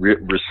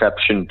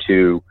reception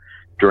to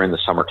during the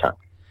summertime.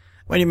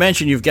 When you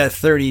mentioned you've got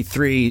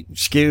 33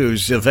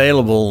 SKUs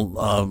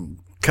available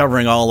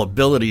covering all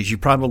abilities, you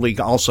probably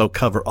also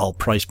cover all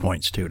price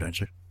points too, don't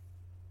you?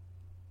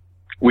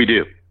 We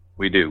do.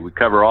 We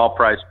cover all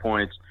price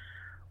points.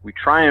 We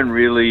try and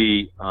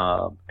really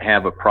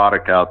have a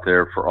product out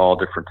there for all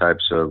different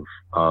types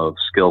of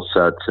skill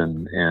sets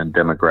and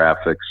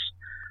demographics.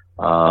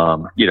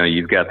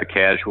 You've got the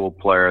casual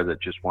player that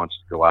just wants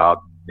to go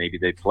out. Maybe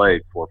they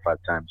play 4 or 5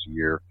 times a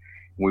year.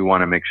 We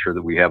want to make sure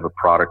that we have a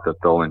product that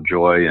they'll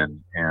enjoy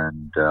and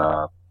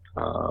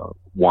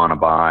want to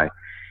buy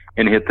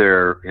and hit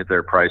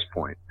their price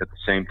point. At the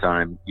same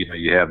time,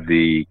 you have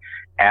the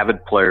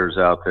avid players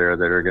out there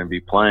that are going to be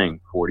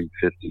playing 40,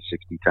 50,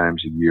 60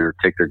 times a year,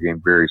 take their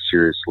game very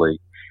seriously,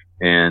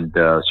 and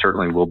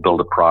certainly we'll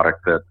build a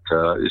product that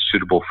is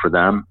suitable for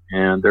them,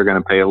 and they're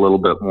going to pay a little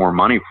bit more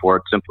money for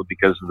it simply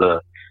because of the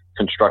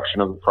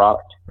construction of the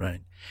product. Right.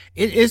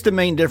 It is the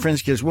main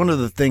difference, because one of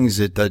the things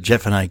that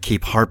Jeff and I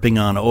keep harping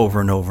on over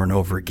and over and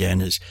over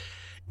again is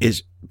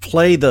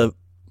play the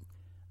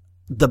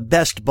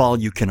best ball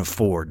you can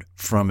afford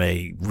from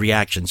a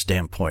reaction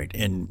standpoint.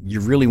 And you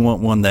really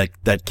want one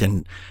that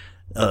can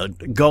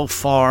go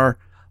far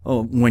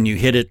when you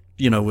hit it,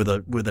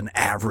 with an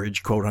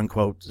average, quote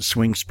unquote,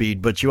 swing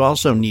speed. But you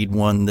also need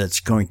one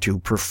that's going to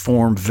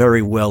perform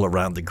very well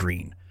around the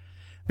green,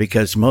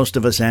 because most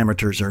of us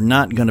amateurs are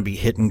not going to be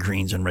hitting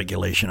greens in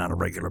regulation on a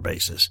regular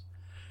basis.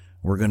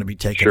 We're going to be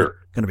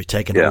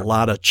taking a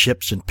lot of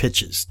chips and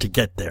pitches to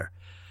get there.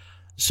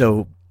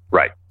 So,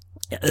 right.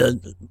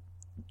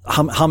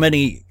 How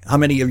many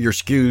of your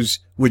SKUs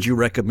would you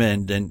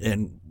recommend,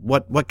 and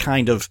what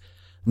kind of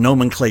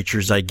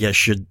nomenclatures, I guess,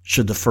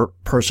 should the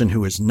person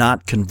who is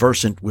not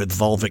conversant with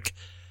Volvik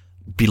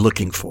be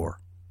looking for?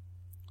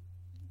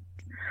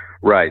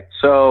 Right.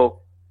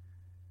 So,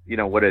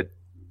 what it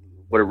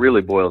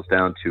really boils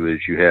down to is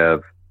you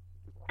have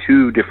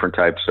two different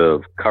types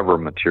of cover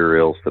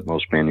materials that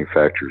most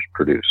manufacturers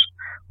produce.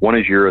 One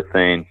is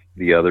urethane,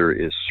 the other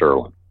is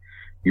Surlyn.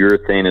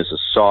 Urethane is a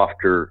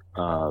softer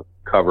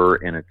cover,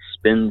 and it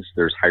spins.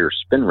 There's higher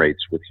spin rates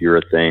with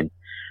urethane,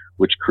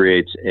 which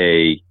creates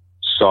a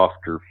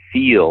softer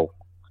feel,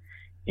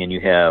 and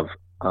you have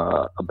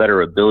a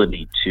better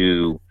ability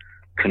to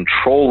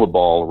control the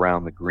ball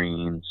around the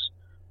greens,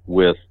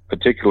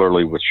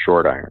 particularly with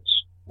short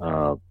irons,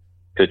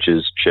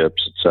 pitches,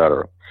 chips,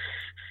 etc.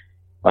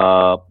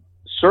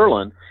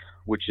 Surlyn,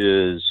 which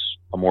is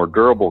a more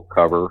durable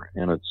cover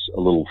and it's a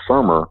little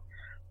firmer,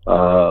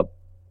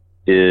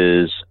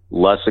 is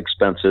less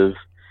expensive,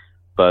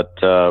 but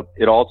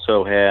it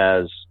also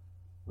has,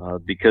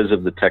 because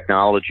of the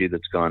technology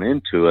that's gone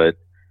into it,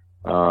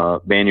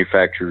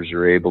 manufacturers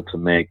are able to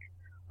make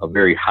a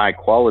very high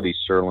quality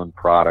Surlyn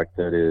product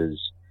that is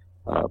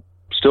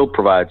still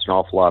provides an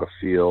awful lot of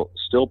feel,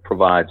 still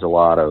provides a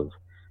lot of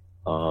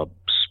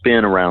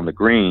spin around the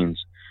greens,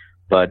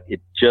 but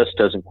it just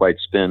doesn't quite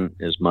spin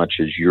as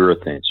much as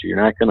urethane. So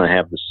you're not going to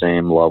have the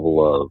same level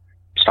of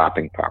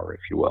stopping power, if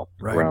you will,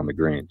 right, around the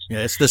greens. Yeah,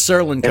 it's the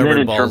Surlyn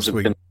covered balls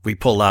we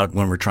pull out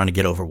when we're trying to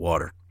get over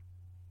water.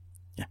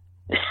 Yeah.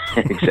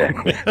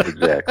 Exactly.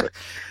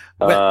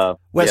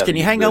 Wes, can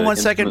you hang on one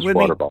second with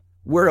me?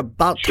 We're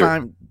about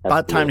time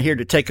here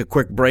to take a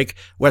quick break.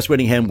 Wes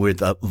Wittingham with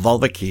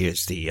Volvik. He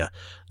is the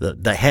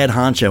head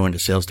honcho in the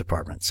sales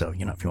department. So,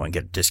 if you want to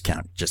get a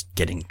discount, just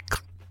get in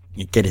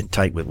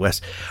tight with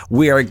Wes.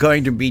 We are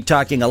going to be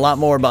talking a lot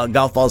more about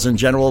golf balls in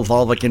general,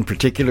 Volvik in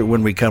particular,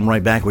 when we come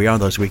right back. We are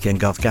those weekend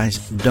golf guys.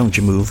 Don't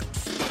you move.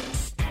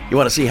 You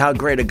want to see how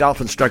great a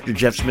golf instructor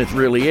Jeff Smith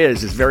really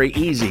is? It's very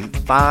easy.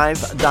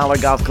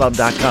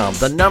 $5golfclub.com.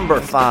 The number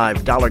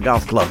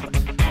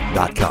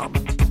 $5golfclub.com.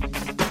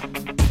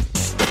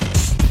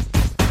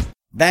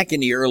 Back in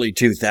the early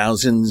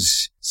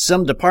 2000s,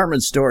 some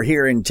department store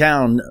here in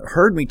town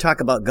heard me talk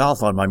about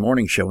golf on my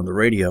morning show on the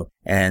radio,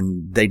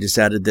 and they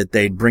decided that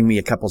they'd bring me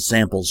a couple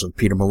samples of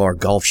Peter Millar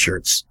golf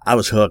shirts. I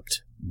was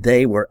hooked.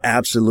 They were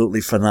absolutely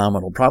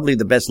phenomenal. Probably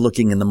the best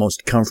looking and the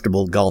most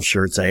comfortable golf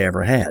shirts I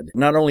ever had.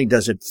 Not only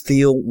does it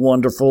feel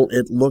wonderful,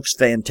 it looks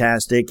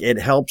fantastic. It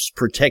helps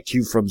protect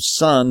you from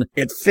sun.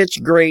 It fits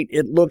great.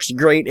 It looks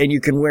great, and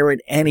you can wear it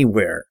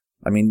anywhere.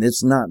 I mean,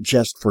 it's not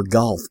just for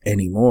golf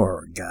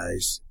anymore,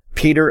 guys.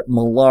 Peter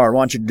Millar. I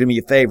want you to do me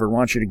a favor. I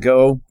want you to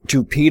go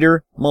to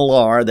Peter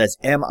Millar, that's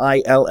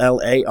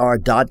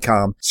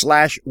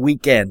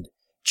MILLAR.com/weekend.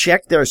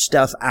 Check their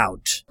stuff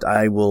out.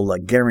 I will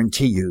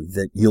guarantee you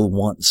that you'll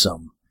want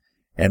some.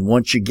 And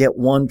once you get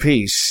one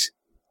piece,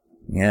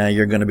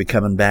 you're going to be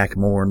coming back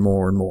more and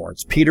more and more.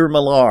 It's Peter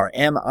Millar,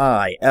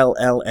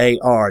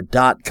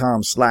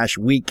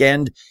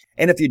 MILLAR.com/weekend.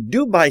 And if you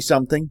do buy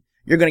something,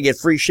 you're going to get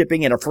free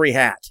shipping and a free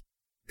hat.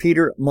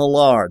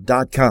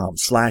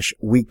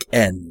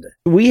 PeterMillar.com/weekend.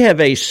 We have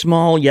a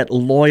small yet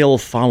loyal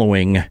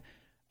following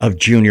of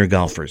junior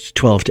golfers,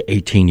 12 to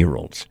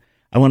 18-year-olds.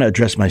 I want to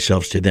address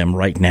myself to them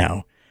right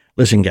now.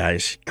 Listen,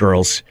 guys,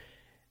 girls,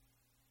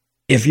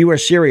 if you are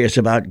serious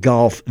about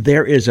golf,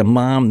 there is a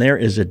mom, there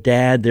is a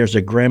dad, there's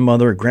a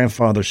grandmother, a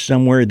grandfather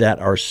somewhere that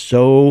are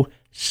so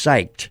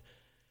psyched,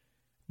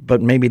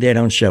 but maybe they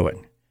don't show it.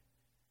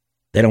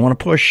 They don't want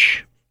to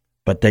push,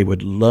 but they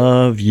would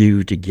love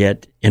you to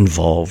get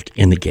involved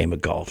in the game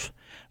of golf.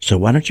 So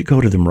why don't you go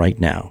to them right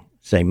now?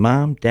 Say,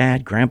 Mom,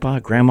 Dad, Grandpa,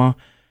 Grandma,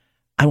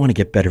 I want to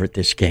get better at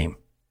this game.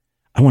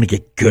 I want to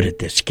get good at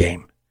this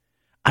game.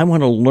 I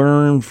want to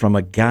learn from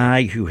a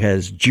guy who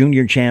has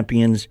junior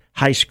champions,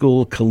 high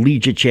school,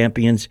 collegiate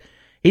champions.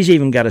 He's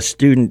even got a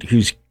student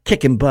who's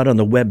kicking butt on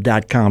the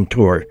web.com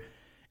tour,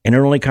 and it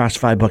only costs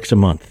 $5 a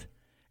month,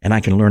 and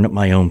I can learn at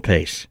my own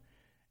pace.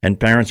 And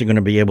parents are going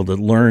to be able to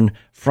learn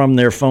from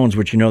their phones,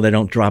 which they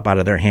don't drop out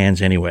of their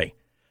hands anyway.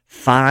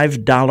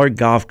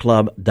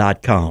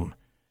 $5golfclub.com.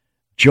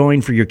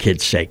 Join for your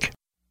kids' sake.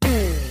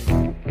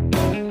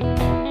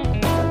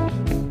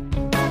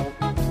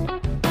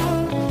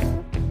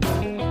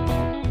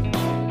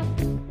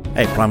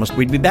 I promised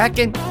we'd be back,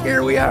 and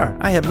here we are.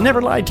 I have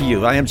never lied to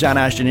you. I am John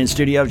Ashton in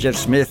studio. Jeff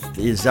Smith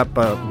is up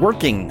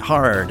working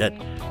hard at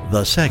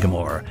the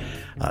Sagamore.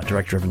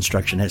 Director of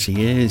Instruction as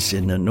he is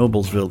in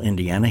Noblesville,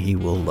 Indiana. He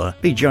will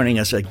be joining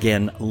us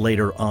again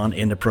later on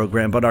in the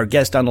program. But our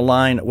guest on the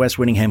line, Wes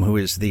Wittingham, who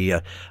is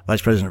the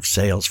Vice President of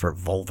Sales for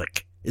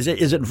Volvik. Is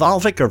it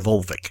Volvik or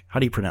Volvik? How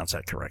do you pronounce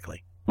that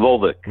correctly?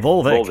 Volvik.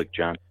 Volvik,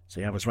 John.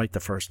 See, I was right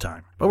the first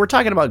time. But we're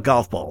talking about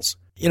golf balls.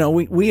 You know,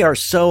 we are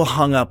so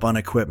hung up on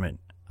equipment.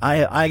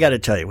 I got to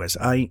tell you, Wes,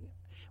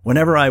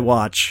 whenever I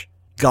watch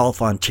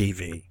golf on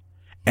TV,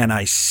 and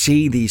I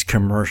see these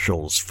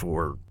commercials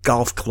for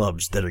golf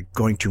clubs that are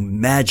going to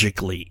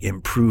magically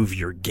improve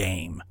your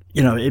game,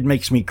 you know, it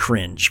makes me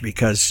cringe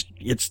because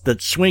it's the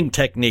swing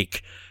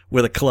technique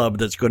with a club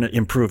that's going to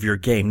improve your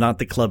game, not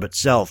the club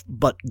itself.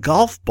 But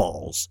golf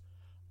balls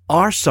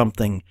are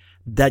something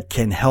that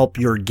can help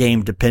your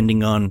game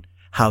depending on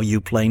how you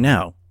play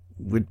now.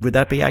 Would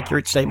that be an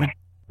accurate statement?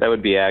 That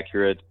would be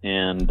accurate.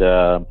 And,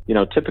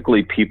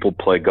 typically people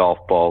play golf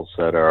balls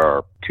that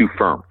are too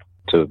firm,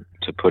 to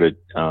put it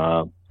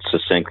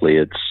succinctly.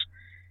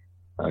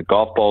 It's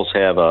golf balls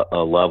have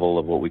a level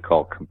of what we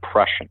call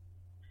compression.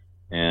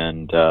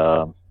 And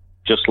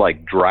just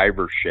like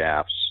driver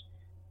shafts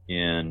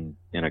in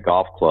a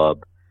golf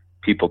club,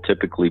 people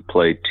typically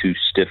play too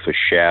stiff a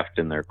shaft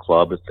in their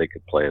club if they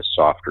could play a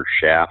softer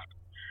shaft.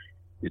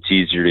 It's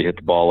easier to hit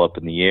the ball up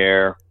in the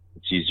air.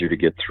 It's easier to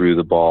get through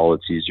the ball.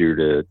 It's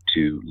easier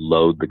to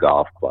load the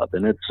golf club.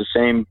 And it's the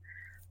same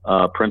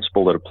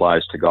principle that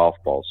applies to golf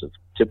balls.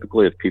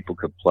 If people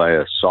could play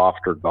a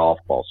softer golf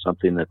ball,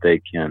 something that they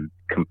can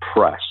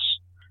compress,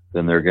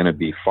 then they're going to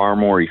be far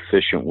more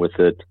efficient with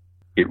it.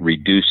 It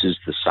reduces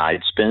the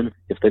side spin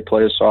if they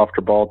play a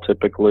softer ball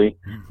typically.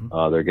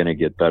 Mm-hmm. They're going to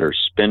get better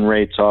spin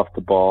rates off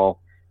the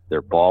ball.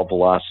 Their ball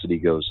velocity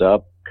goes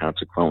up.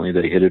 Consequently,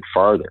 they hit it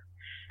farther.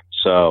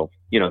 So,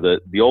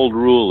 the old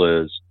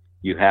rule is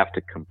you have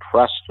to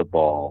compress the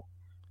ball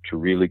to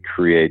really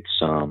create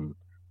some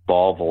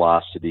ball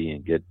velocity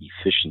and get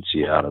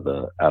efficiency out of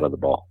the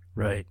ball.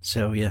 Right.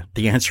 So, yeah,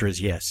 the answer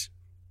is yes,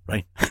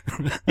 right?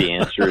 The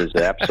answer is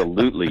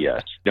absolutely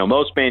yes.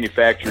 Most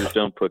manufacturers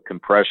don't put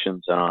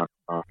compressions on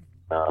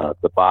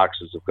the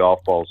boxes of golf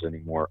balls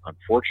anymore,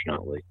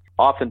 unfortunately.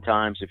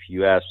 Oftentimes, if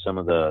you ask some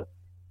of the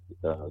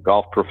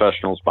golf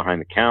professionals behind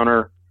the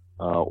counter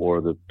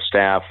or the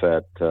staff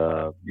at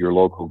your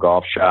local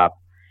golf shop,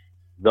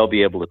 they'll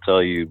be able to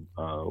tell you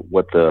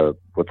what the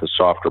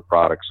softer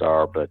products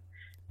are. But,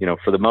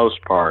 for the most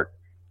part,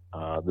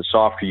 the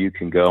softer you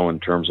can go in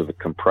terms of a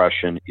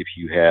compression, if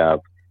you have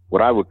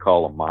what I would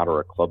call a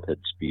moderate clubhead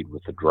speed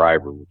with a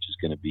driver, which is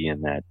going to be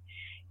in that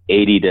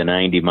 80 to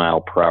 90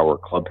 mile per hour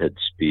clubhead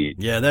speed.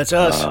 Yeah, that's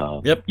us.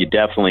 Yep. You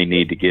definitely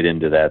need to get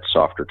into that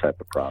softer type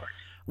of product.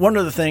 One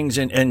of the things,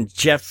 and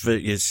Jeff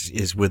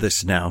is with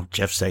us now.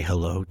 Jeff, say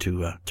hello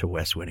to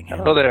Wes Wittingham.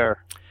 Hello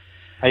there.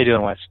 How you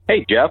doing, Wes?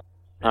 Hey, Jeff.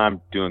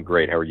 I'm doing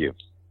great. How are you?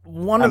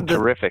 I'm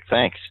terrific.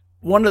 Thanks.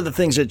 One of the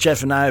things that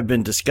Jeff and I have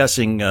been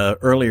discussing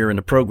earlier in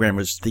the program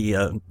was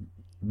the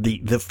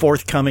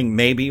forthcoming,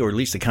 maybe, or at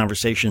least the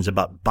conversations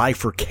about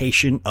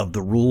bifurcation of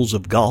the rules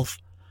of golf,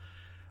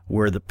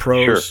 where the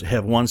pros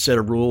have one set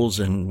of rules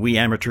and we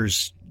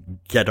amateurs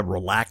get a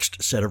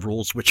relaxed set of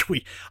rules, which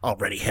we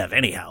already have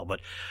anyhow.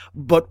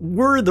 But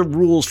were the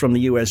rules from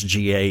the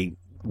USGA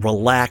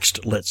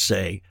relaxed, let's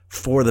say,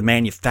 for the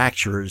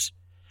manufacturers?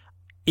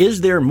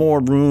 Is there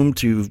more room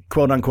to,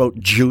 quote unquote,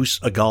 juice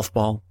a golf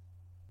ball?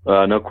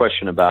 No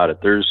question about it.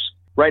 There's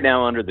right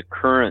now, under the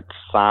current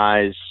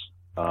size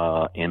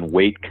and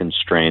weight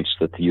constraints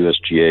that the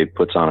USGA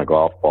puts on a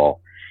golf ball,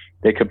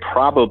 they could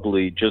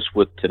probably, just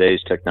with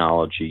today's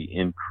technology,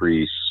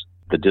 increase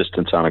the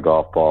distance on a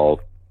golf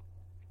ball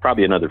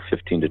probably another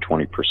 15 to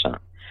 20%.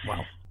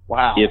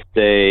 Wow. If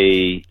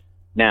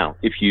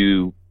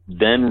you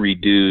then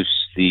reduce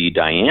the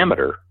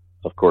diameter,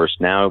 of course,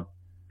 now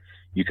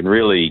you can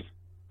really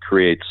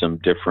create some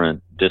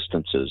different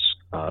distances.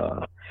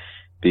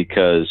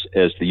 Because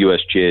as the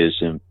USGA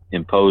has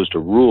imposed a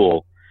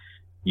rule,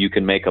 you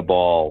can make a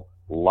ball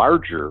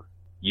larger,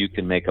 you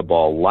can make a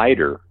ball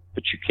lighter,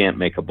 but you can't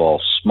make a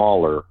ball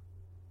smaller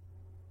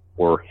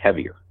or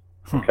heavier.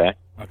 Okay?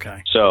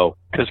 Okay. So,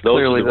 because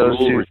clearly those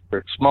two,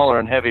 smaller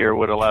and heavier,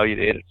 would allow you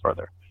to hit it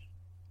further.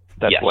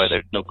 That's why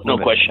they're no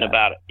question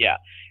about it. Yeah.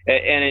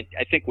 And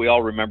I think we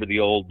all remember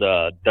the old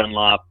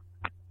Dunlop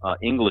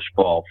English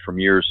ball from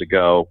years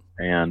ago,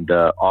 and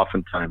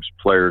oftentimes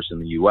players in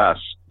the U.S.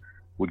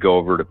 would go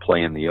over to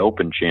play in the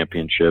Open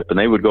Championship, and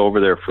they would go over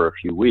there for a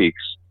few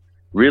weeks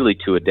really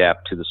to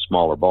adapt to the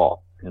smaller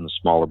ball, and the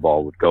smaller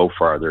ball would go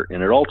farther,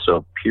 and it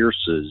also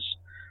pierces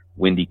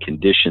windy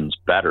conditions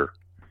better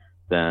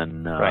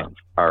than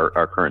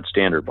our current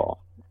standard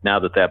ball. Now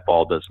that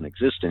ball doesn't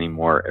exist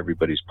anymore,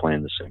 everybody's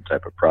playing the same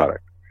type of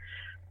product.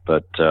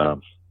 But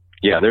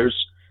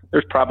there's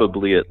there's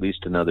probably at least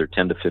another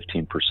 10 to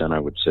 15%, I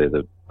would say,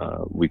 that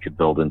we could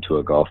build into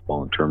a golf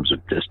ball in terms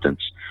of distance,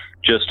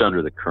 just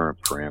under the current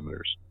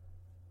parameters.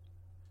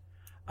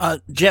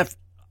 Jeff,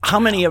 how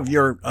many of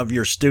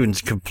your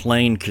students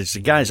complain? Because the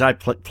guys I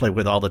play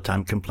with all the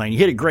time complain. You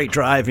hit a great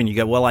drive and you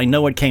go, well, I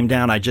know it came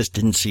down. I just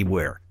didn't see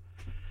where.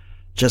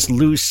 Just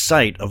lose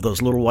sight of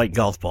those little white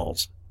golf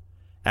balls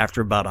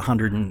after about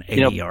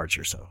 180 yards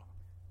or so.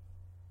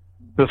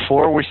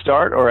 Before we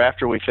start or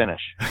after we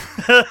finish?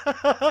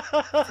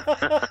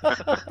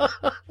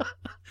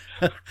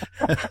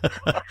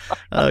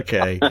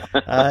 Okay.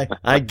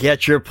 I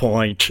get your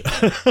point.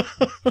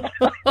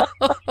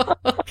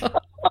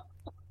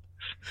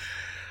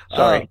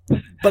 Sorry.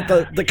 But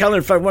the color,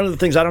 in fact, one of the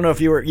things, I don't know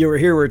if you were here,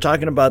 we were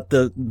talking about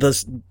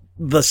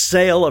the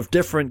sale of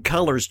different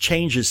colors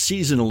changes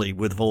seasonally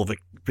with Volvik,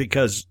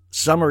 because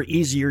some are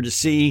easier to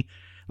see,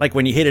 like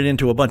when you hit it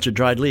into a bunch of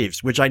dried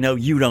leaves, which I know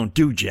you don't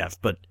do, Jeff,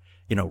 but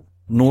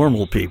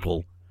normal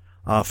people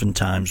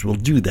oftentimes will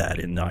do that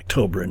in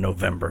October and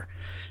November.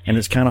 And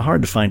it's kind of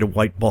hard to find a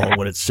white ball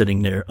when it's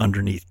sitting there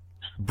underneath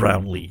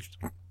brown leaves.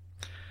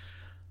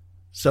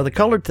 So the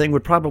colored thing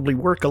would probably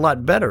work a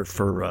lot better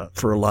for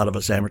a lot of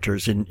us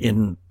amateurs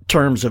in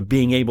terms of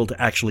being able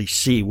to actually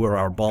see where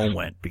our ball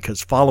went,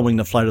 because following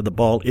the flight of the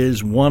ball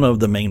is one of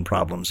the main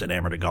problems that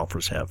amateur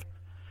golfers have.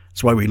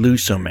 That's why we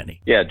lose so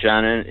many. Yeah,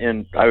 John,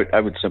 and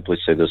I would simply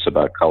say this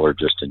about color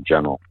just in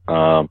general.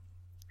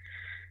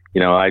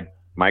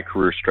 My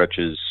career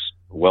stretches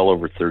well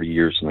over 30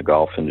 years in the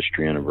golf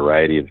industry in a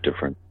variety of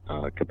different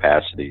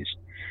capacities.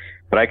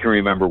 But I can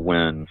remember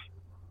when,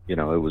 it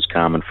was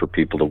common for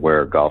people to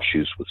wear golf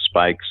shoes with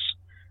spikes,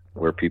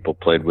 where people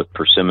played with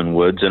persimmon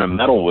woods, and a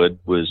metal wood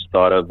was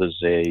thought of as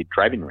a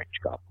driving range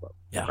golf club,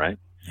 right?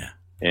 Yeah.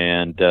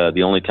 And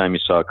the only time you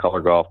saw a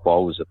color golf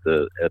ball was at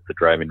the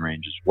driving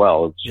range as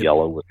well. It was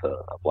yellow with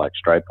a black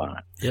stripe on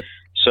it. Yep.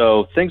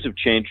 So things have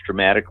changed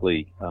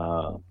dramatically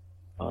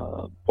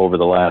over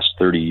the last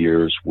 30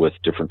 years with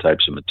different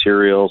types of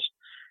materials,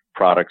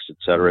 products,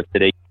 etc.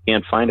 Today, you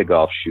can't find a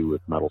golf shoe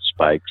with metal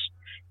spikes,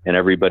 and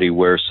everybody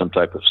wears some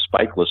type of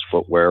spikeless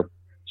footwear,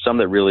 some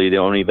that really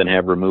don't even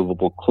have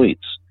removable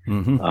cleats.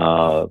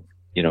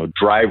 Mm-hmm.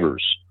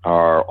 Drivers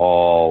are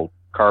all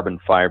carbon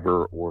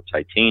fiber or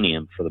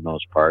titanium for the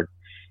most part.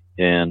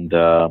 And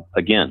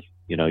again,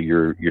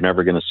 you're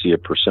never going to see a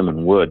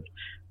persimmon wood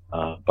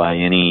by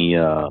any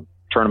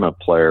tournament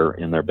player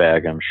in their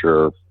bag, I'm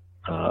sure,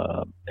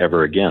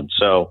 ever again.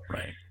 So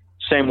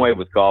Same way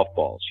with golf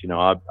balls.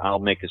 I'll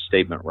make a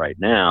statement right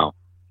now.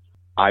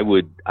 I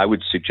would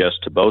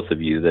suggest to both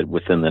of you that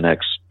within the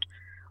next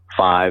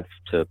 5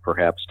 to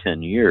perhaps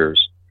 10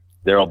 years,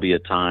 there'll be a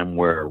time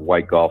where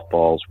white golf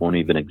balls won't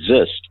even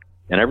exist,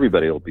 and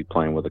everybody will be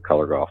playing with a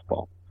color golf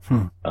ball.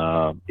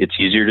 It's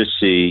easier to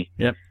see.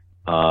 Yep.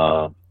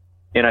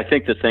 And I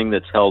think the thing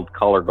that's held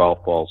color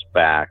golf balls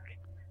back,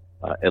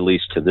 at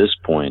least to this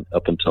point,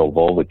 up until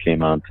Volvik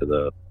came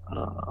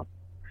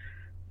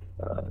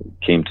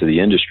to the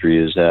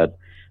industry, is that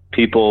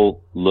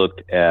people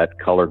looked at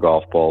color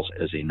golf balls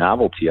as a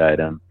novelty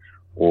item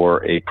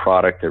or a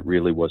product that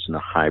really wasn't a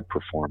high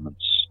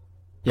performance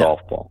golf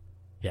ball.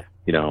 Yeah.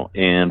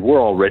 And we're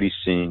already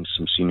seeing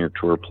some senior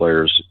tour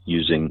players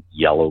using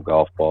yellow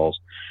golf balls.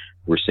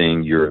 We're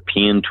seeing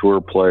European tour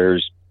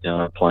players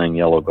playing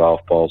yellow golf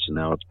balls, and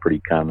now it's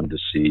pretty common to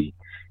see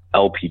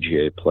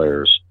LPGA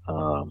players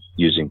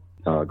using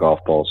golf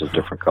balls of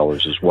different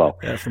colors as well.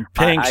 Yeah, from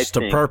pinks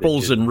to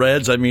purples and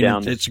reds. I mean,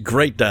 it's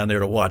great down there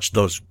to watch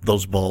those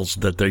balls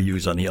that they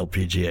use on the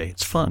LPGA.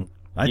 It's fun.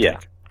 I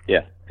think.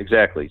 Yeah,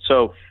 exactly.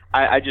 So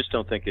I just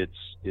don't think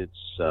it's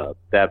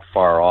that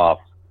far off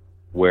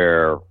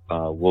where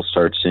we'll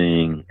start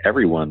seeing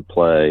everyone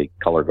play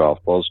color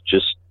golf balls,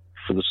 just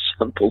for the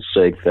simple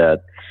sake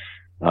that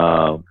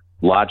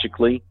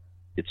logically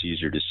it's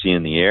easier to see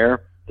in the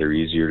air, they're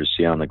easier to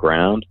see on the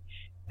ground,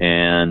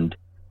 and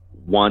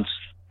once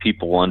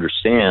people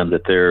understand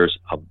that there's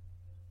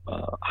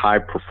high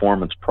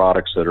performance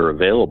products that are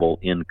available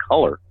in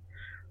color,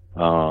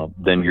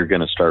 then you're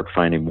going to start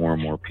finding more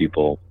and more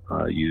people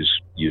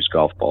use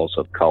golf balls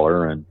of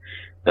color, and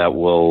that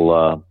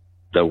will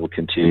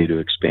continue to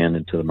expand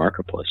into the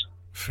marketplace.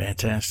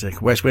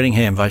 Fantastic. Wes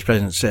Wittingham, Vice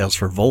President of Sales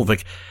for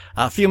Volvik.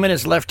 A few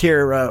minutes left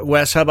here,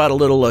 Wes. How about a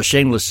little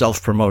shameless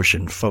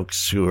self-promotion?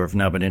 Folks who have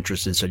now been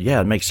interested said, yeah,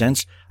 it makes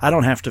sense. I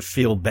don't have to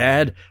feel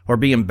bad or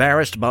be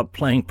embarrassed about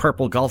playing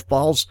purple golf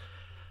balls.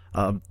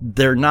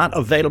 They're not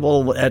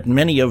available at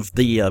many of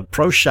the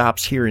pro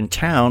shops here in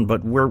town,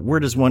 but where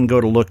does one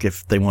go to look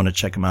if they want to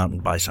check them out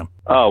and buy some?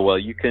 Oh, well,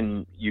 you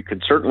can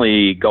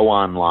certainly go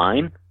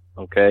online,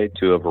 okay,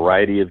 to a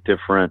variety of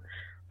different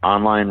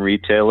online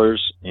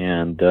retailers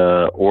and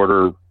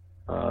order,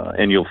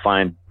 and you'll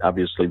find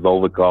obviously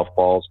Volvik golf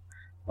balls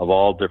of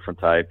all different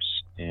types,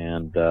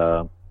 and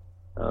so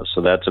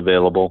that's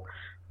available.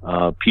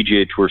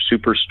 PGA Tour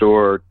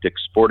Superstore,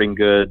 Dick's Sporting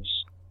Goods,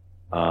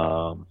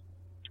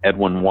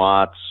 Edwin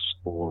Watts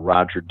or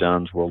Roger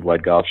Dunn's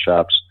Worldwide Golf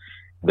Shops,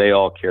 they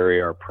all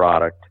carry our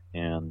product,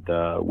 and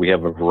we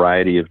have a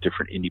variety of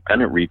different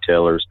independent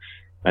retailers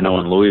I know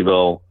in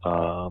Louisville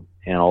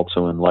and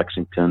also in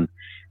Lexington,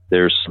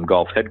 there's some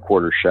golf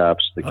headquarters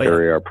shops that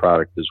carry our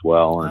product as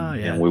well,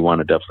 and we want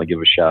to definitely give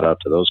a shout out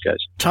to those guys.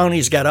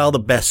 Tony's got all the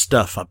best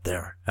stuff up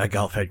there at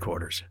golf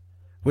headquarters.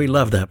 We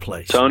love that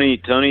place. Tony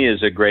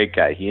is a great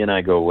guy. He and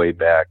I go way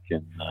back,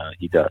 and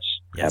he does.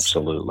 Yes.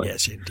 Absolutely.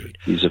 Yes, indeed.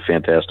 He's a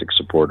fantastic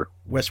supporter.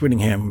 Wes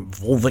Wittingham,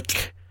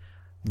 Volvik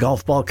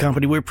Golf Ball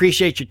Company. We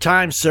appreciate your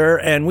time, sir,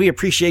 and we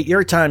appreciate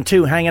your time,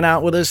 too, hanging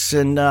out with us,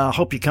 and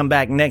hope you come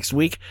back next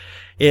week.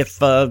 If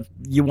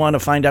you want to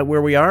find out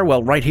where we are,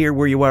 well, right here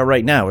where you are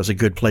right now is a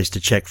good place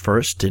to check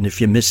first. And if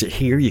you miss it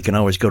here, you can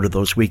always go to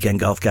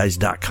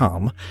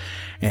thoseweekendgolfguys.com,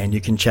 and you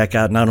can check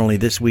out not only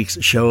this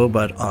week's show,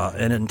 but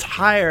an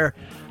entire,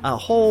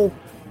 whole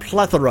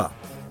plethora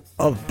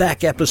of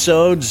back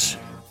episodes.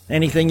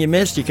 Anything you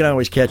missed, you can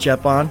always catch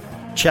up on.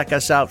 Check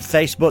us out,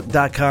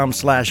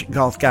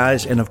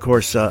 facebook.com/golfguys, and of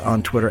course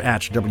on Twitter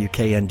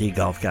 @WKND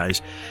Golf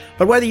Guys.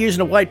 But whether you're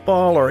using a white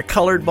ball or a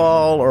colored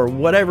ball or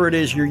whatever it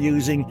is you're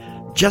using,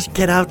 just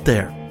get out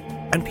there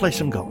and play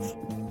some golf.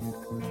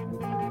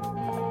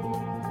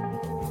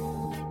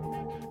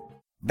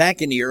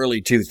 Back in the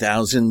early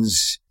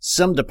 2000s,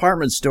 some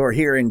department store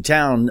here in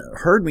town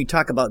heard me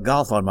talk about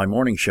golf on my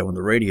morning show on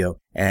the radio,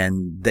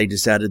 and they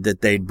decided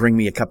that they'd bring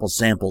me a couple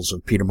samples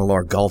of Peter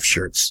Millar golf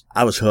shirts.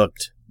 I was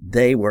hooked.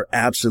 They were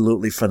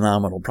absolutely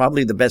phenomenal.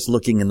 Probably the best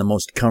looking and the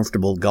most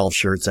comfortable golf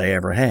shirts I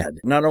ever had.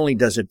 Not only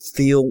does it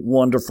feel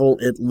wonderful,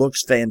 it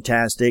looks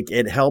fantastic.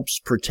 It helps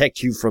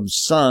protect you from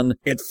sun.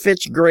 It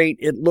fits great.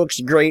 It looks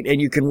great,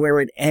 and you can wear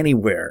it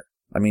anywhere.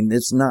 I mean,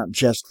 it's not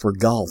just for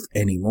golf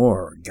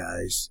anymore,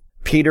 guys.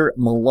 Peter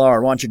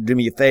Millar, I want you to do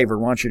me a favor.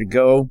 I want you to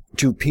go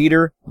to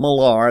Peter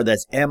Millar,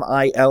 that's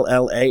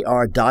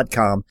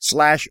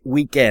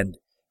MILLAR.com/weekend.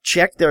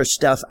 Check their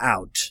stuff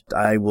out.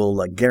 I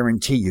will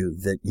guarantee you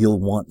that you'll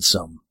want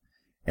some.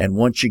 And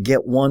once you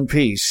get one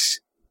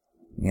piece,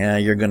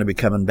 you're going to be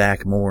coming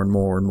back more and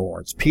more and more.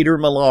 It's Peter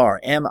Millar,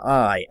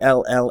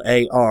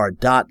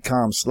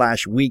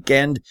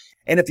 MILLAR.com/weekend.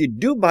 And if you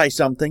do buy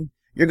something,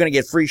 you're going to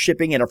get free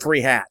shipping and a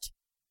free hat.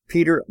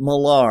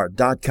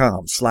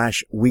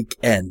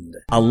 PeterMillar.com/weekend.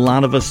 A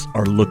lot of us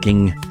are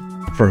looking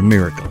for a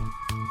miracle.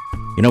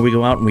 You know, we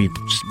go out and we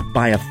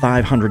buy a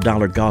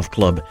 $500 golf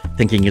club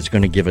thinking it's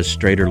going to give us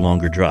straighter,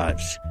 longer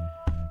drives.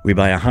 We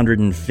buy a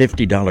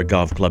 $150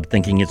 golf club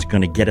thinking it's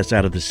going to get us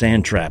out of the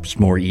sand traps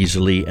more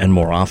easily and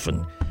more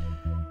often.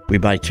 We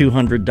buy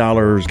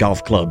 $200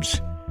 golf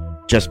clubs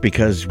just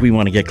because we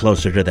want to get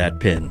closer to that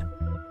pin.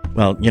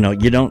 Well, you know,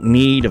 you don't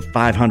need a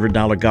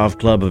 $500 golf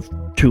club, a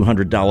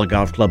 $200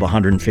 golf club, a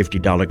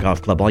 $150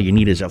 golf club. All you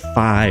need is a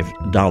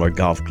 $5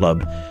 golf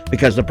club,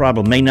 because the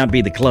problem may not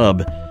be the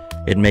club.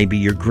 It may be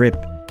your grip,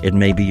 it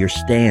may be your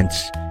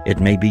stance, it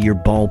may be your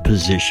ball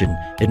position,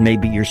 it may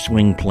be your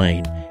swing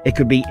plane. It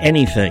could be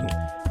anything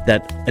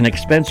that an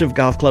expensive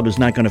golf club is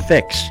not going to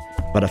fix,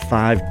 but a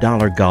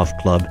 $5 golf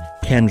club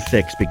can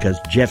fix, because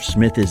Jeff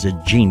Smith is a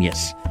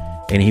genius,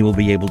 and he will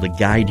be able to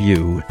guide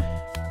you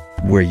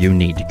where you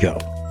need to go.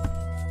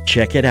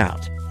 Check it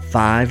out,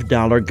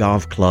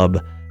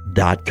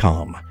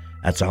 $5golfclub.com.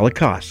 That's all it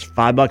costs,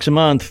 $5 a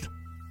month.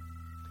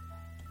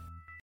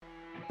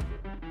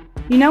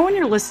 You know when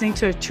you're listening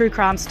to a true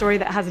crime story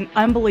that has an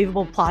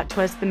unbelievable plot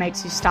twist that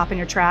makes you stop in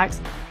your tracks?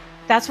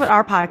 That's what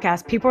our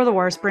podcast, People Are the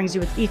Worst, brings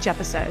you with each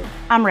episode.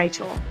 I'm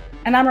Rachel.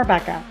 And I'm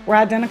Rebecca. We're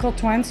identical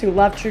twins who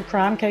love true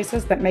crime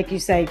cases that make you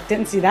say,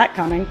 didn't see that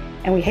coming,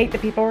 and we hate the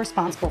people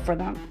responsible for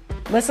them.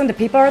 Listen to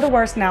People Are the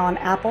Worst now on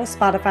Apple,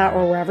 Spotify,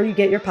 or wherever you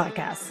get your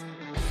podcasts.